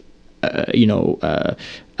with a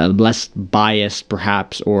less biased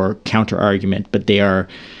perhaps or counter argument, but they are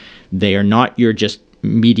not your just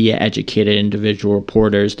media educated individual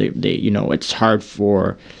reporters. They it's hard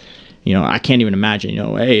for, I can't even imagine,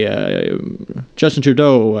 hey, Justin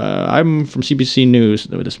Trudeau, I'm from CBC News.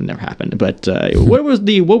 This would never happen. But what were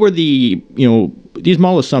the these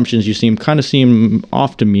model assumptions you seem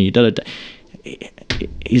off to me?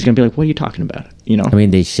 He's gonna be like, what are you talking about? I mean,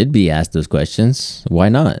 they should be asked those questions. Why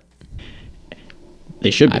not? They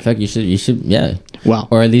should be. I feel like you should, yeah. Well,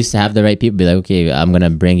 or at least have the right people be like, okay, I'm gonna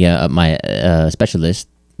bring you up my specialist,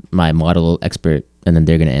 my model expert, and then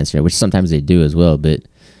they're gonna answer it, which sometimes they do as well. But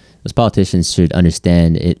those politicians should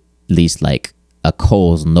understand it, at least like a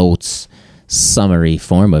Cole's Notes summary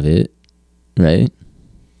form of it, right?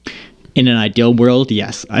 In an ideal world,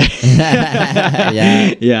 yes.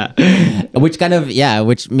 Yeah.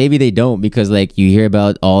 Which maybe they don't, because like you hear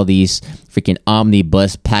about all these freaking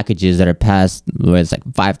omnibus packages that are passed where it's like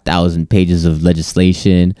 5,000 pages of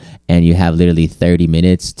legislation and you have literally 30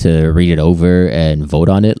 minutes to read it over and vote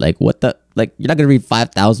on it. Like what the, like you're not going to read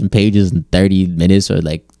 5,000 pages in 30 minutes or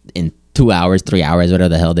like in 2 hours, 3 hours, whatever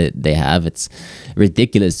the hell they have. It's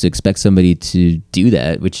ridiculous to expect somebody to do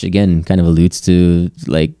that, which again kind of alludes to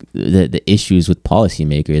like the issues with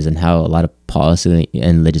policymakers and how a lot of policy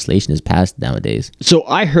and legislation is passed nowadays. So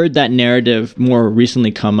I heard that narrative more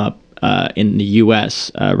recently come up in the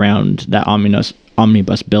U.S. Around that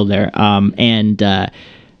omnibus bill there, and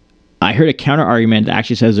I heard a counter argument that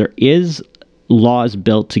actually says there is laws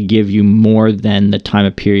built to give you more than the time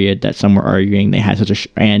of period that some were arguing they had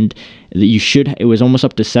and that you should, it was almost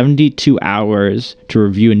up to 72 hours to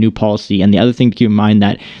review a new policy. And the other thing to keep in mind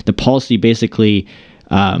that the policy basically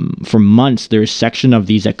for months there's a section of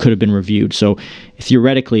these that could have been reviewed. So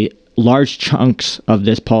theoretically large chunks of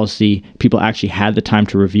this policy people actually had the time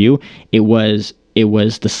to review. It was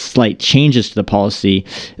the slight changes to the policy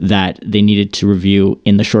that they needed to review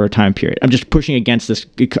in the shorter time period. I'm just pushing against this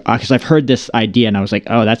because I've heard this idea and I was like,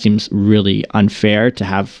 oh, that seems really unfair to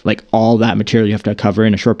have like all that material you have to cover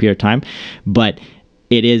in a short period of time. But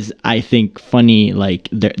it is, I think, funny. Like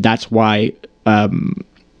that's why I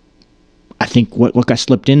think what got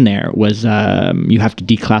slipped in there was you have to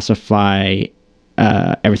declassify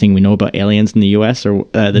everything we know about aliens in the U.S. or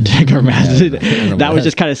the government. That was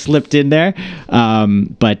just kind of slipped in there.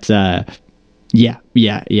 But no,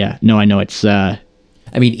 I know it's. I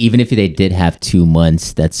mean, even if they did have 2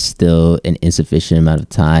 months, that's still an insufficient amount of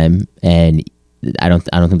time, and I don't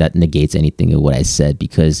think that negates anything of what I said,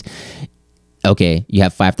 because okay, you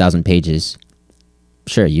have 5,000 pages.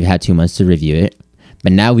 Sure, you had 2 months to review it,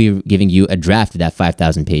 but now we're giving you a draft of that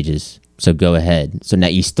 5,000 pages. So go ahead. So now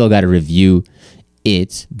you still got to review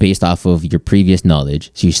it based off of your previous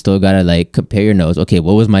knowledge. So you still got to like compare your notes. Okay,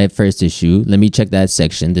 what was my first issue? Let me check that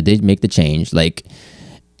section. Did they make the change? Like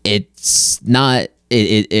it's not,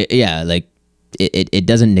 it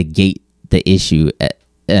doesn't negate the issue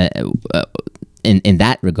in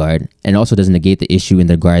that regard, and also doesn't negate the issue in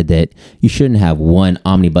the regard that you shouldn't have one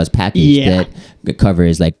omnibus package that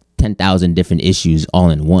covers like 10,000 different issues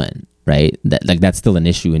all in one, right? That's still an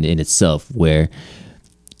issue in itself, where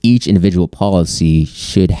each individual policy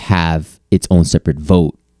should have its own separate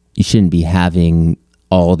vote. You shouldn't be having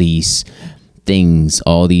all these things,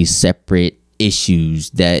 all these separate issues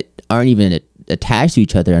that aren't even attached to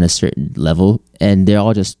each other on a certain level, and they're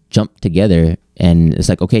all just jumped together. And it's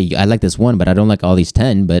like, okay, I like this one, but I don't like all these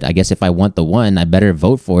 10. But I guess if I want the one, I better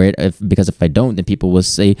vote for it. Because if I don't, then people will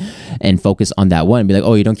say and focus on that one and be like,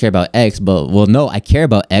 oh, you don't care about X. But well, no, I care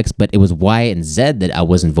about X, but it was Y and Z that I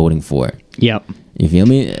wasn't voting for. Yep. You feel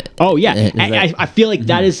me? Oh yeah, I feel like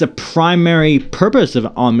that is the primary purpose of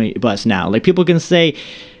omnibus now. Like people can say,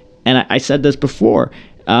 and I said this before,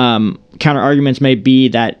 counter arguments may be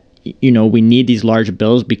that we need these large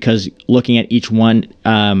bills because looking at each one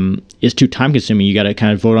is too time consuming. You got to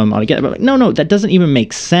kind of vote on them all together. But like, no, that doesn't even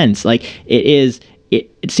make sense. Like it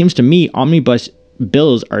seems to me omnibus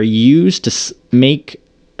bills are used to make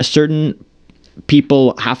a certain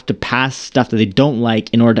people have to pass stuff that they don't like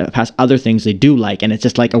in order to pass other things they do like, and it's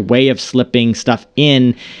just like a way of slipping stuff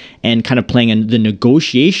in and kind of playing the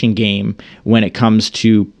negotiation game when it comes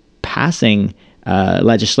to passing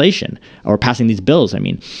legislation or passing these bills. I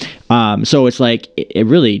mean, so it's like it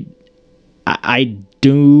really, I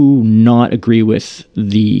do not agree with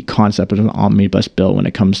the concept of an omnibus bill when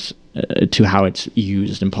it comes to how it's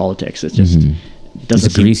used in politics. It's just it's a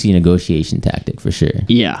greasy negotiation tactic for sure.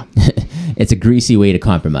 Yeah. It's a greasy way to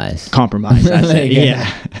compromise. That's it.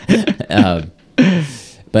 Yeah.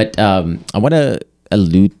 But I want to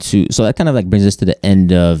allude to, so that kind of like brings us to the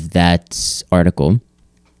end of that article.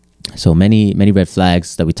 So many red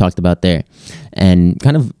flags that we talked about there, and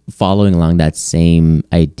kind of following along that same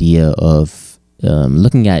idea of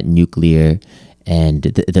looking at nuclear and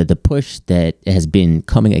the push that has been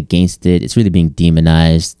coming against it. It's really being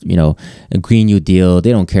demonized. A Green New Deal,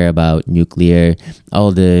 they don't care about nuclear.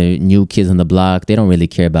 All the new kids on the block, they don't really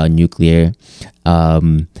care about nuclear.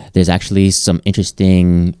 There's actually some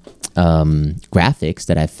interesting graphics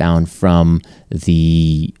that I found from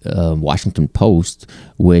the Washington Post,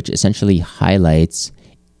 which essentially highlights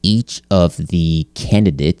each of the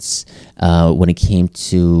candidates when it came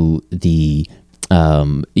to the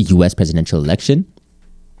U.S. presidential election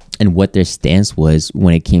and what their stance was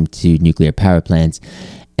when it came to nuclear power plants.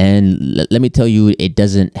 And let me tell you, it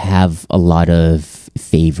doesn't have a lot of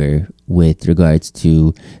favor with regards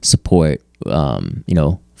to support.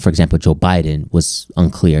 For example, Joe Biden was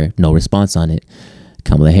unclear, no response on it.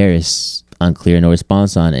 Kamala Harris, unclear, no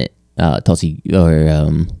response on it. Kristen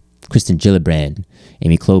Gillibrand,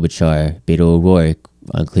 Amy Klobuchar, Beto O'Rourke,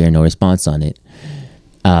 unclear, no response on it.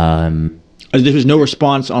 There was no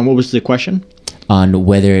response on, what was the question? On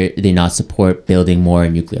whether they not support building more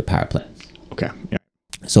nuclear power plants. Okay. Yeah.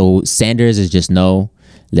 So Sanders is just no.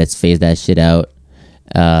 Let's phase that shit out.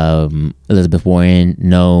 Elizabeth Warren,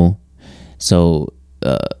 no. So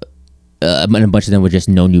a bunch of them were just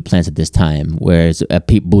no new plants at this time. Whereas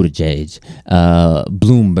Pete Buttigieg,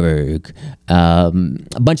 Bloomberg,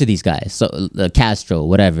 a bunch of these guys, so Castro,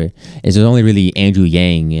 whatever. There's only really Andrew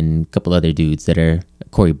Yang and a couple other dudes that are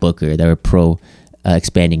Cory Booker that are pro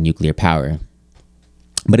expanding nuclear power.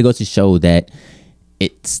 But it goes to show that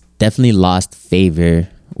it's definitely lost favor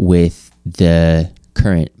with the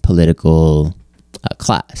current political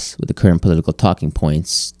class, with the current political talking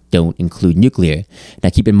points don't include nuclear. Now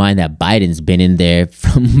keep in mind that Biden's been in there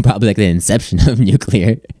from probably like the inception of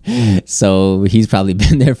nuclear. So he's probably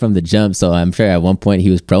been there from the jump. So I'm sure at one point he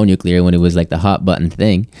was pro-nuclear when it was like the hot button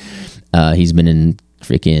thing. He's been in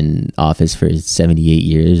freaking office for 78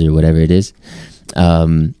 years or whatever it is.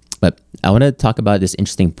 But I want to talk about this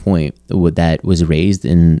interesting point that was raised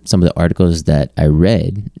in some of the articles that I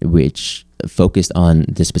read, which focused on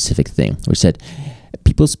this specific thing, which said,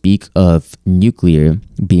 people speak of nuclear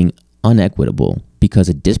being unequitable because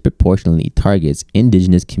it disproportionately targets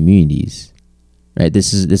indigenous communities. Right?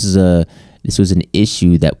 This was an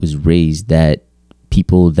issue that was raised, that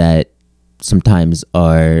people that sometimes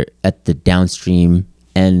are at the downstream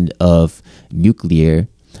end of nuclear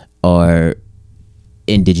are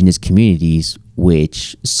indigenous communities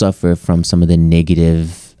which suffer from some of the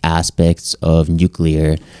negative aspects of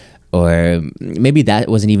nuclear. Or maybe that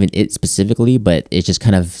wasn't even it specifically, but it's just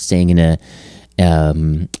kind of saying in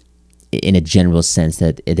a general sense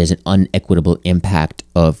that there's an unequitable impact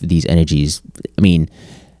of these energies. I mean,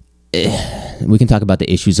 we can talk about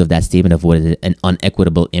the issues of that statement of what an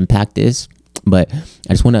unequitable impact is, but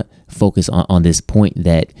I just want to focus on this point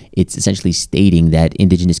that it's essentially stating that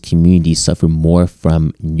indigenous communities suffer more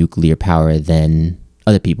from nuclear power than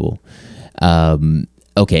other people.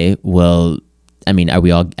 Okay, well, I mean, are we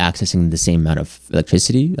all accessing the same amount of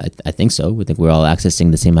electricity? I think so. I think we're all accessing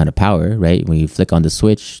the same amount of power, right? When you flick on the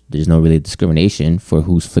switch, there's no really discrimination for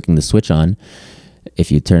who's flicking the switch on.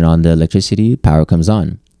 If you turn on the electricity, power comes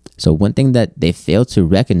on. So one thing that they fail to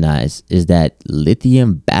recognize is that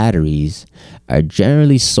lithium batteries are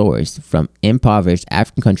generally sourced from impoverished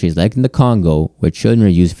African countries like in the Congo, where children are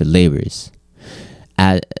used for labors.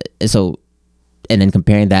 And then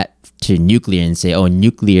comparing that to nuclear and say, oh,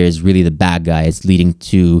 nuclear is really the bad guy. It's leading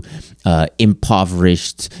to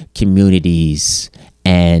impoverished communities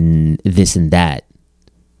and this and that.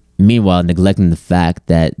 Meanwhile, neglecting the fact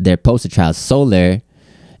that their poster child solar,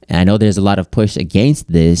 and I know there's a lot of push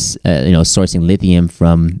against this, sourcing lithium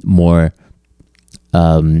from more,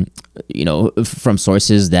 from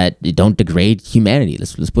sources that don't degrade humanity.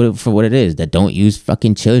 Let's put it for what it is, that don't use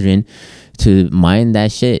fucking children to mine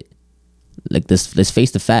that shit. Like, let's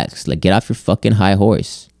face the facts. Like, get off your fucking high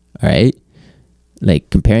horse. All right. Like,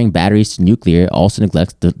 comparing batteries to nuclear also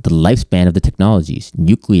neglects the lifespan of the technologies.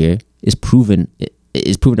 Nuclear is proven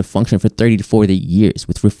to function for 30 to 40 years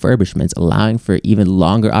with refurbishments allowing for even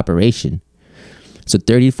longer operation. So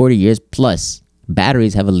 30 to 40 years plus.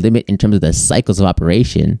 Batteries have a limit in terms of the cycles of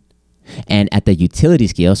operation. And at the utility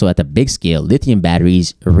scale, so at the big scale, lithium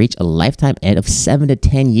batteries reach a lifetime end of 7 to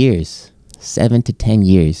 10 years. 7 to 10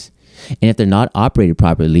 years. And if they're not operated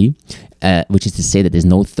properly, which is to say that there's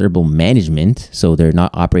no thermal management, so they're not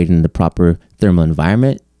operating in the proper thermal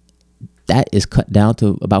environment, that is cut down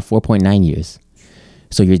to about 4.9 years.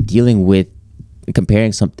 So you're dealing with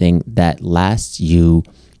comparing something that lasts you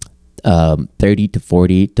 30 to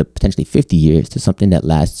 40 to potentially 50 years to something that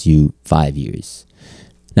lasts you 5 years.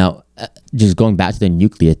 Now, just going back to the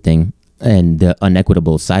nuclear thing and the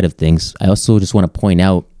unequitable side of things, I also just want to point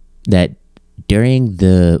out that during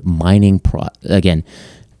the mining again,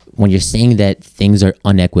 when you're saying that things are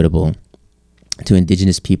unequitable to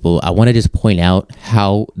Indigenous people, I want to just point out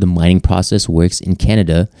how the mining process works in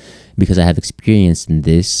Canada, because I have experience in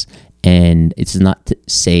this, and it's not to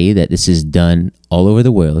say that this is done all over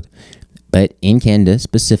the world, but in Canada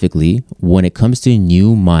specifically, when it comes to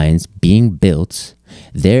new mines being built,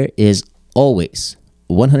 there is always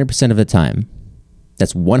 100% of the time,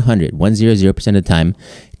 that's 100% of the time,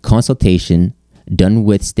 consultation done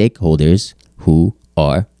with stakeholders who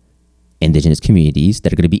are Indigenous communities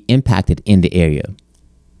that are going to be impacted in the area.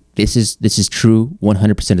 This is true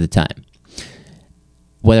 100% of the time.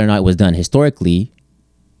 Whether or not it was done historically,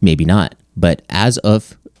 maybe not. But as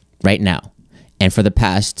of right now, and for the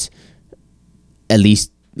past at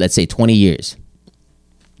least, let's say, 20 years,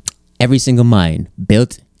 every single mine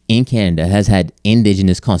built in Canada has had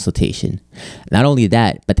Indigenous consultation. Not only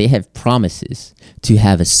that, but they have promises to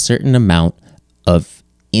have a certain amount of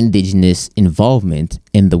Indigenous involvement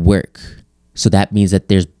in the work. So that means that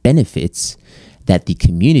there's benefits that the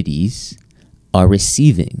communities are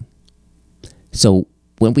receiving. So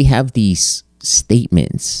when we have these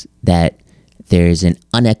statements that there's an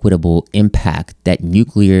unequitable impact that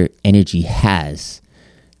nuclear energy has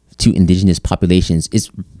to Indigenous populations,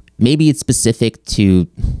 maybe it's specific to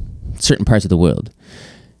certain parts of the world.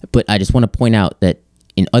 But I just want to point out that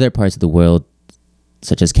in other parts of the world,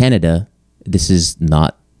 such as Canada, this is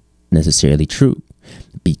not necessarily true,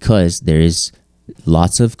 because there is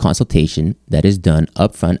lots of consultation that is done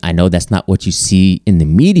upfront. I know that's not what you see in the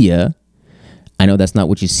media. I know that's not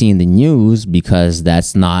what you see in the news, because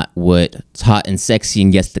that's not what's hot and sexy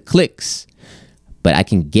and gets the clicks. But I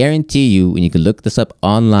can guarantee you, and you can look this up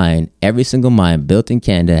online, every single mine built in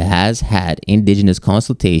Canada has had Indigenous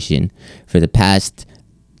consultation for the past,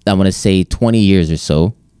 I want to say 20 years or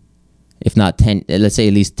so, if not 10, let's say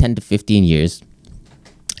at least 10 to 15 years.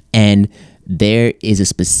 And there is a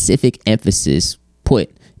specific emphasis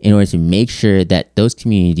put in order to make sure that those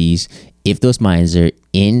communities, if those mines are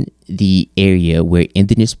in the area where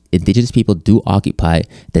indigenous people do occupy,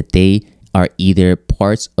 that they are either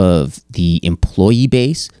parts of the employee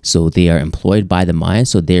base, so they are employed by the mine,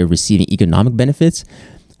 so they're receiving economic benefits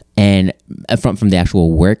and from the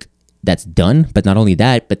actual work that's done. But not only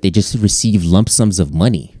that, but they just receive lump sums of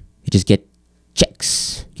money. They just get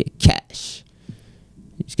checks, get cash,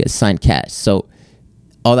 you just get signed cash. So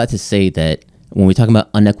all that to say that when we're talking about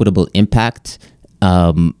unequitable impact,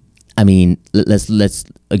 I mean, let's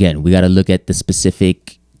again, we got to look at the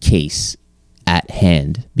specific case at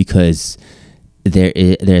hand, because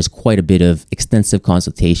there's quite a bit of extensive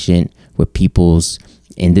consultation where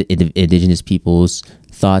Indigenous people's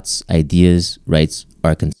thoughts, ideas, rights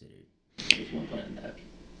are considered.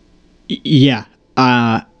 Yeah,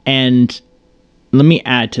 and let me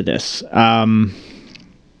add to this.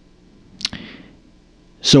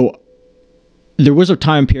 So there was a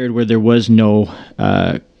time period where there was no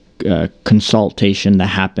consultation that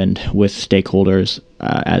happened with stakeholders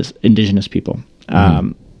as Indigenous people,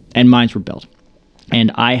 and mines were built.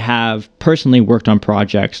 And I have personally worked on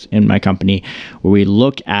projects in my company where we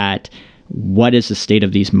look at what is the state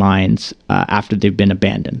of these mines after they've been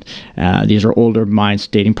abandoned. These are older mines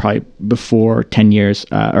dating probably before 10 years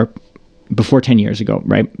or before 10 years ago,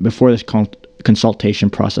 right? Before this consultation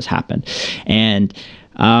process happened. And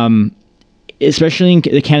especially in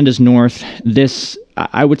Canada's north, this,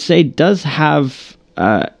 I would say, does have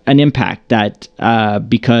an impact that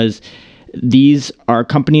because these are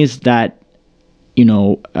companies that,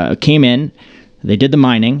 came in, they did the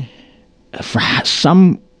mining. For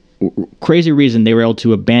some crazy reason, they were able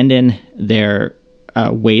to abandon their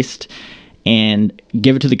waste and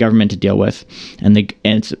give it to the government to deal with. And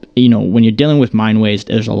it's, when you're dealing with mine waste,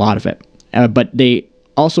 there's a lot of it. But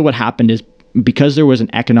what happened is, because there was an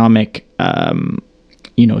economic,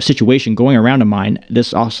 situation going around a mine,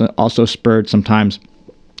 this also spurred sometimes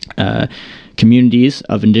communities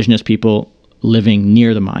of indigenous people living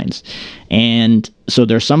near the mines. And so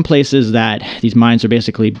there are some places that these mines are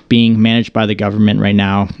basically being managed by the government right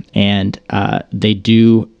now, and they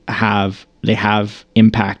have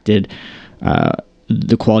impacted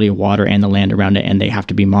the quality of water and the land around it, and they have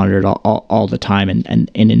to be monitored all the time.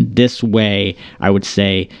 And in this way, I would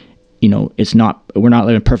say, we're not living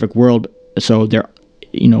in a perfect world. So there,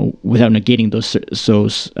 without negating those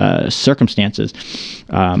circumstances,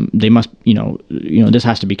 they must, this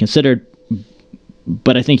has to be considered.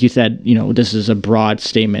 But I think you said, this is a broad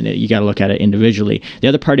statement. You got to look at it individually. The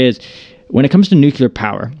other part is, when it comes to nuclear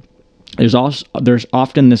power, there's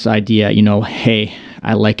often this idea, hey,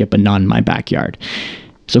 I like it, but not in my backyard.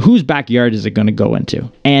 So whose backyard is it going to go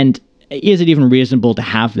into? And is it even reasonable to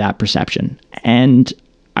have that perception? And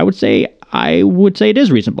I would say it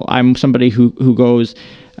is reasonable. I'm somebody who goes,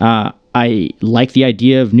 I like the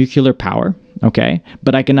idea of nuclear power, okay?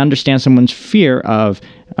 But I can understand someone's fear of,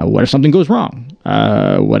 what if something goes wrong?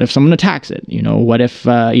 What if someone attacks it? What if,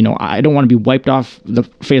 I don't want to be wiped off the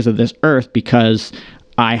face of this earth because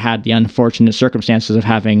I had the unfortunate circumstances of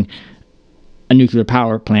having a nuclear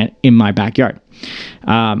power plant in my backyard.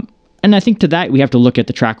 And I think to that, we have to look at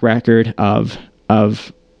the track record of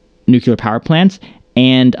nuclear power plants,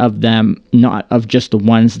 and of them, not of just the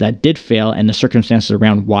ones that did fail, and the circumstances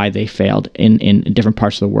around why they failed in different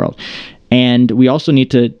parts of the world. And we also need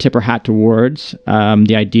to tip our hat towards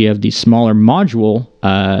the idea of these smaller module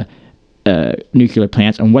nuclear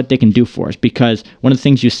plants and what they can do for us. Because one of the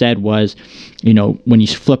things you said was, when you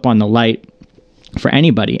flip on the light, for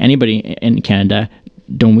anybody in Canada,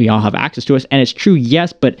 don't we all have access to us? And it's true,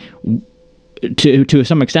 yes, but to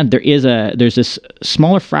some extent, there's this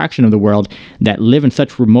smaller fraction of the world that live in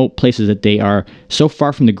such remote places that they are so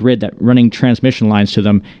far from the grid that running transmission lines to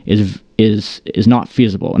them is not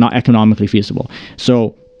feasible, not economically feasible.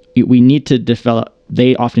 So we need to develop.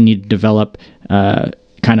 They often need to develop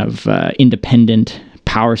independent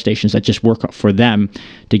power stations that just work for them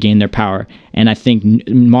to gain their power. And I think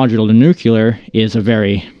modular nuclear is a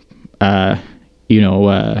very,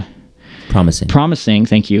 promising,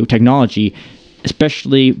 thank you, technology,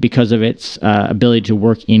 especially because of its ability to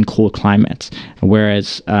work in cold climates.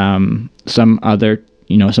 Whereas some other,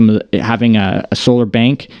 having a solar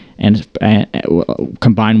bank and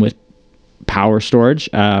combined with power storage,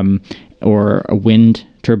 or a wind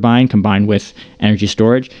turbine combined with energy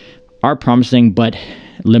storage, are promising but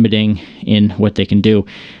limiting in what they can do.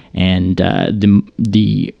 And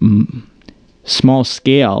the small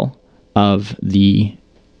scale of the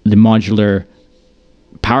modular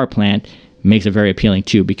power plant makes it very appealing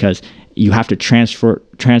too, because you have to transport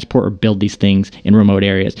or build these things in remote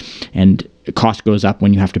areas, and the cost goes up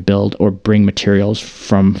when you have to build or bring materials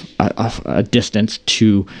from a distance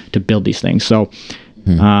to build these things. So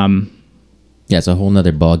yeah, it's a whole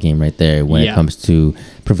nother ball game right there when it comes to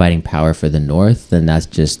providing power for the North. Then that's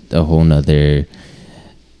just a whole nother.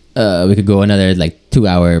 We could go another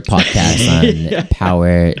 2-hour podcast on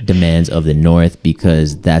power demands of the North,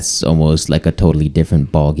 because that's almost like a totally different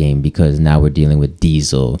ball game, because now we're dealing with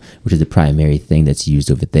diesel, which is the primary thing that's used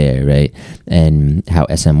over there, right? And how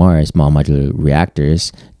SMR, small modular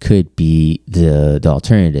reactors, could be the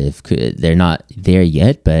alternative. They're not there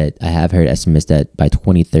yet, but I have heard estimates that by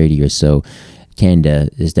 2030 or so, Canada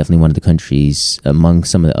is definitely one of the countries among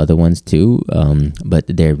some of the other ones too, but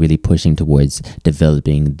they're really pushing towards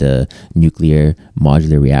developing the nuclear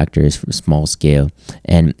modular reactors for small scale.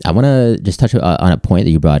 And I want to just touch on a point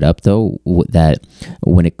that you brought up, though, that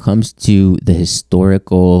when it comes to the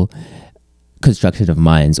historical construction of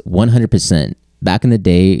mines, 100%, back in the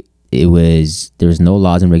day, there was no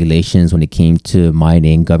laws and regulations when it came to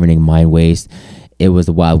mining, governing mine waste. It was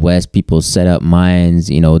the Wild West. People set up mines,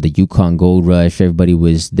 the Yukon Gold Rush. Everybody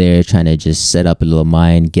was there trying to just set up a little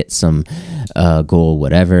mine, get some gold,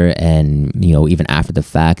 whatever. And, even after the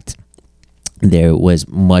fact, there was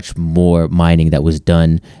much more mining that was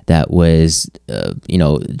done that was,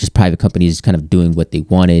 just private companies kind of doing what they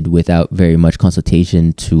wanted without very much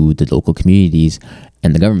consultation to the local communities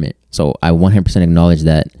and the government. So I 100% acknowledge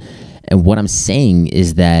that. And what I'm saying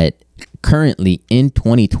is that currently in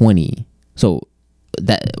 2020, so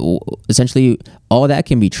that essentially all that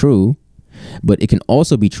can be true, But it can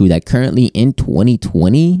also be true that currently in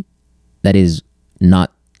 2020, that is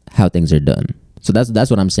not how things are done. So that's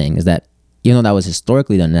what I'm saying, is that even though that was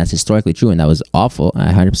historically done, and that's historically true, and that was awful,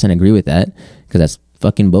 I 100% agree with that, because that's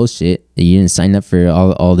fucking bullshit. You didn't sign up for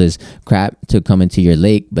all this crap to come into your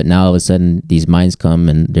lake, but now all of a sudden these mines come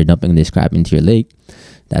and they're dumping this crap into your lake.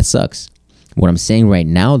 That sucks. What I'm saying right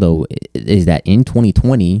now, though, is that in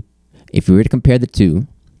 2020, if you were to compare the two,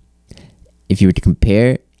 if you were to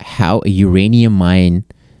compare how a uranium mine,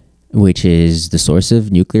 which is the source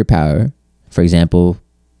of nuclear power, for example,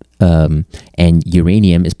 and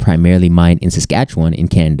uranium is primarily mined in Saskatchewan, in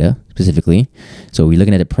Canada specifically. So we're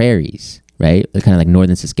looking at the prairies, right? Kind of like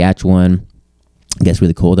northern Saskatchewan. It gets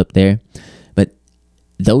really cold up there. But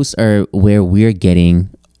those are where we're getting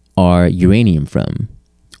our uranium from.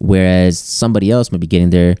 Whereas somebody else might be getting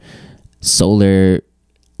their solar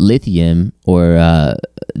lithium or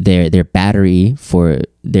their battery for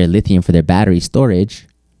their lithium for their battery storage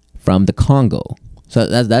from the Congo. So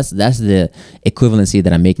that's the equivalency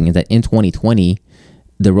that I'm making, is that in 2020,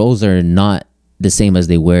 the roles are not the same as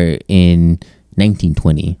they were in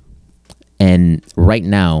 1920. And right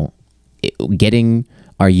now, getting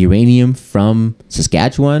our uranium from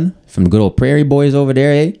Saskatchewan, from the good old prairie boys over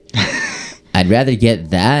there, eh? I'd rather get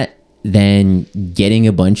that than getting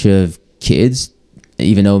a bunch of kids,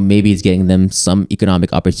 even though maybe it's getting them some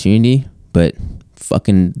economic opportunity, but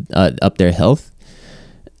fucking up their health.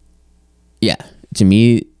 Yeah, to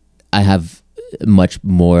me, I have much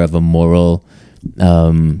more of a moral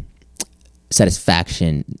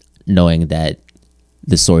satisfaction knowing that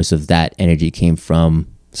the source of that energy came from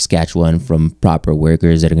Saskatchewan, from proper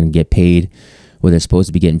workers that are going to get paid what they're supposed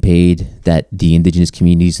to be getting paid, that the indigenous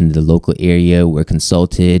communities in the local area were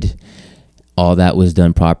consulted, all that was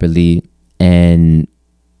done properly, and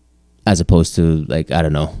as opposed to, like, I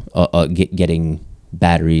don't know, getting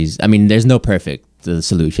batteries. I mean, there's no perfect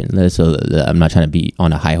solution, so I'm not trying to be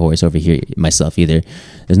on a high horse over here myself either.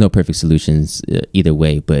 There's no perfect solutions either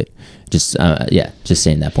way, but just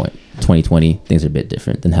saying that point. 2020, things are a bit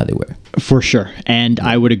different than how they were. For sure, and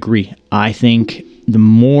I would agree. I think the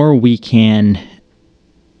more we can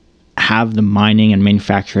have the mining and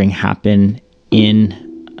manufacturing happen in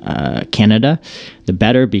Canada, the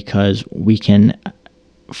better, because we can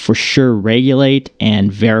for sure regulate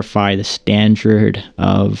and verify the standard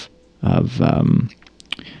of the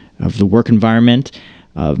work environment,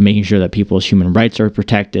 of making sure that people's human rights are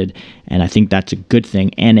protected, and I think that's a good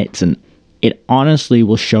thing. And it honestly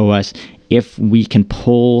will show us if we can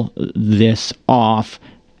pull this off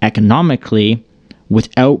economically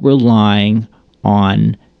without relying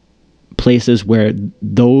on places where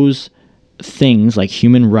those things like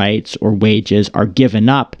human rights or wages are given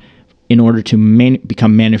up in order to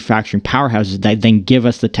become manufacturing powerhouses that then give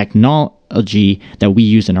us the technology that we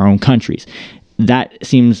use in our own countries. That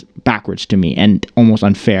seems backwards to me and almost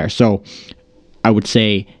unfair. So I would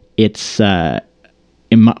say it's, I'll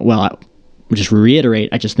just reiterate,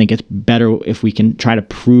 I just think it's better if we can try to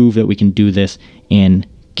prove that we can do this in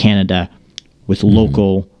Canada with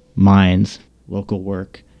local mines, local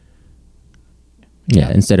work.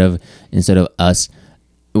 Yeah, instead of us,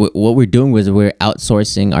 what we're doing was we're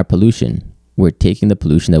outsourcing our pollution. We're taking the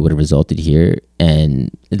pollution that would have resulted here and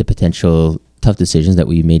the potential tough decisions that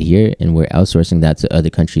we made here, and we're outsourcing that to other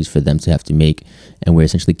countries for them to have to make, and we're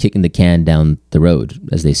essentially kicking the can down the road,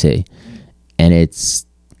 as they say. And it's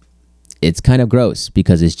kind of gross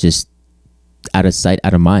because it's just out of sight,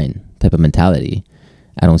 out of mind type of mentality.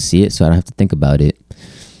 I don't see it, so I don't have to think about it.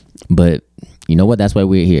 But you know what? That's why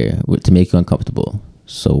we're here, to make you uncomfortable.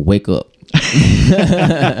 So wake up.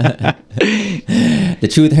 The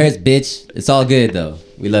truth hurts, bitch. It's all good though.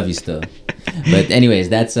 We love you still. But anyways,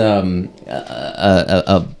 that's a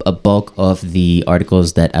bulk of the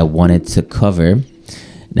articles that I wanted to cover.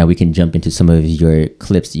 Now we can jump into some of your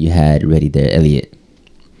clips that you had ready there, Elliot.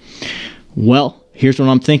 Well, here's what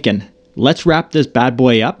I'm thinking. Let's wrap this bad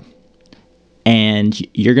boy up, and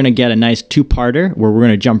you're going to get a nice two-parter where we're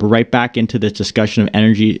going to jump right back into this discussion of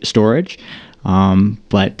energy storage.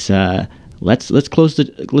 But let's close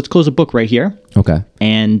the book right here. Okay.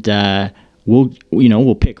 And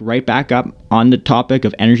we'll pick right back up on the topic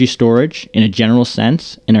of energy storage in a general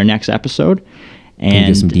sense in our next episode. And can you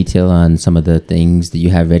give some detail on some of the things that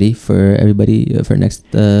you have ready for everybody for next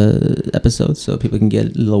episode, so people can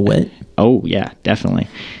get a little wet? Oh yeah, definitely.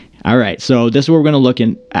 All right, so this is what we're going to look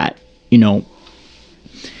at.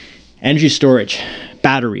 Energy storage,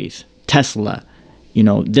 batteries, Tesla.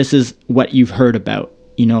 This is what you've heard about.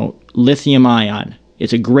 Lithium ion.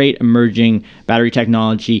 It's a great emerging battery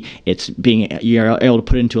technology. You're able to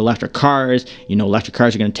put it into electric cars. Electric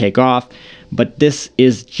cars are going to take off. But this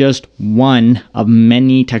is just one of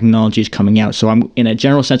many technologies coming out. So in a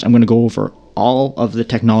general sense, I'm going to go over all of the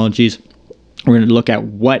technologies. We're going to look at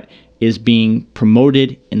what is being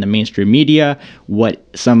promoted in the mainstream media, what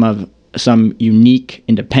some unique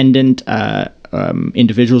independent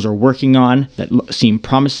individuals are working on that seem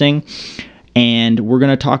promising, and we're going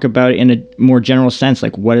to talk about it in a more general sense,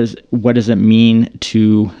 like what does it mean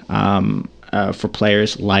to for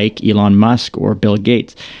players like Elon Musk or Bill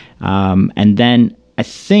Gates, and then I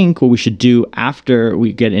think what we should do after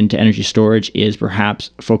we get into energy storage is perhaps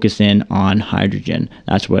focus in on hydrogen.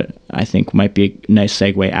 That's what I think might be a nice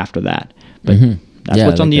segue after that. But that's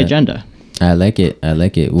what's on the agenda. I like it.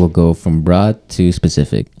 We'll go from broad to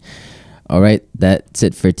specific. All right, that's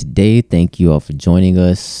it for today. Thank you all for joining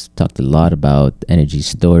us. Talked a lot about energy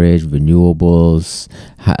storage, renewables,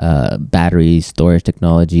 battery storage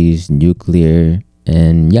technologies, nuclear.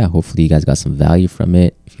 And yeah, hopefully you guys got some value from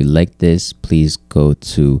it. If you like this, please go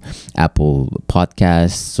to Apple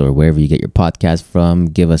Podcasts or wherever you get your podcast from.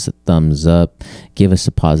 Give us a thumbs up. Give us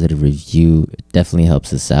a positive review. It definitely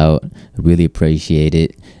helps us out. Really appreciate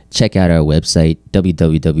it. Check out our website,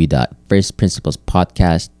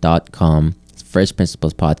 www.firstprinciplespodcast.com.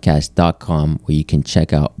 firstprinciplespodcast.com, where you can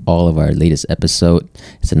check out all of our latest episode.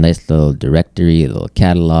 It's a nice little directory, a little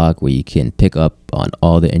catalog where you can pick up on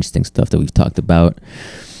all the interesting stuff that we've talked about.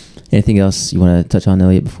 Anything else you want to touch on,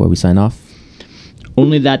 Elliot, before we sign off?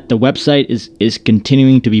 Only that the website is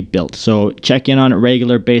continuing to be built. So check in on a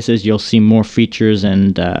regular basis. You'll see more features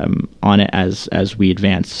and on it as we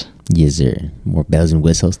advance. Yes, sir. More bells and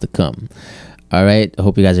whistles to come. All right. I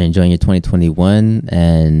hope you guys are enjoying your 2021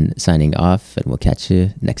 and signing off, and we'll catch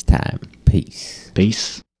you next time. Peace.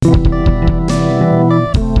 Peace.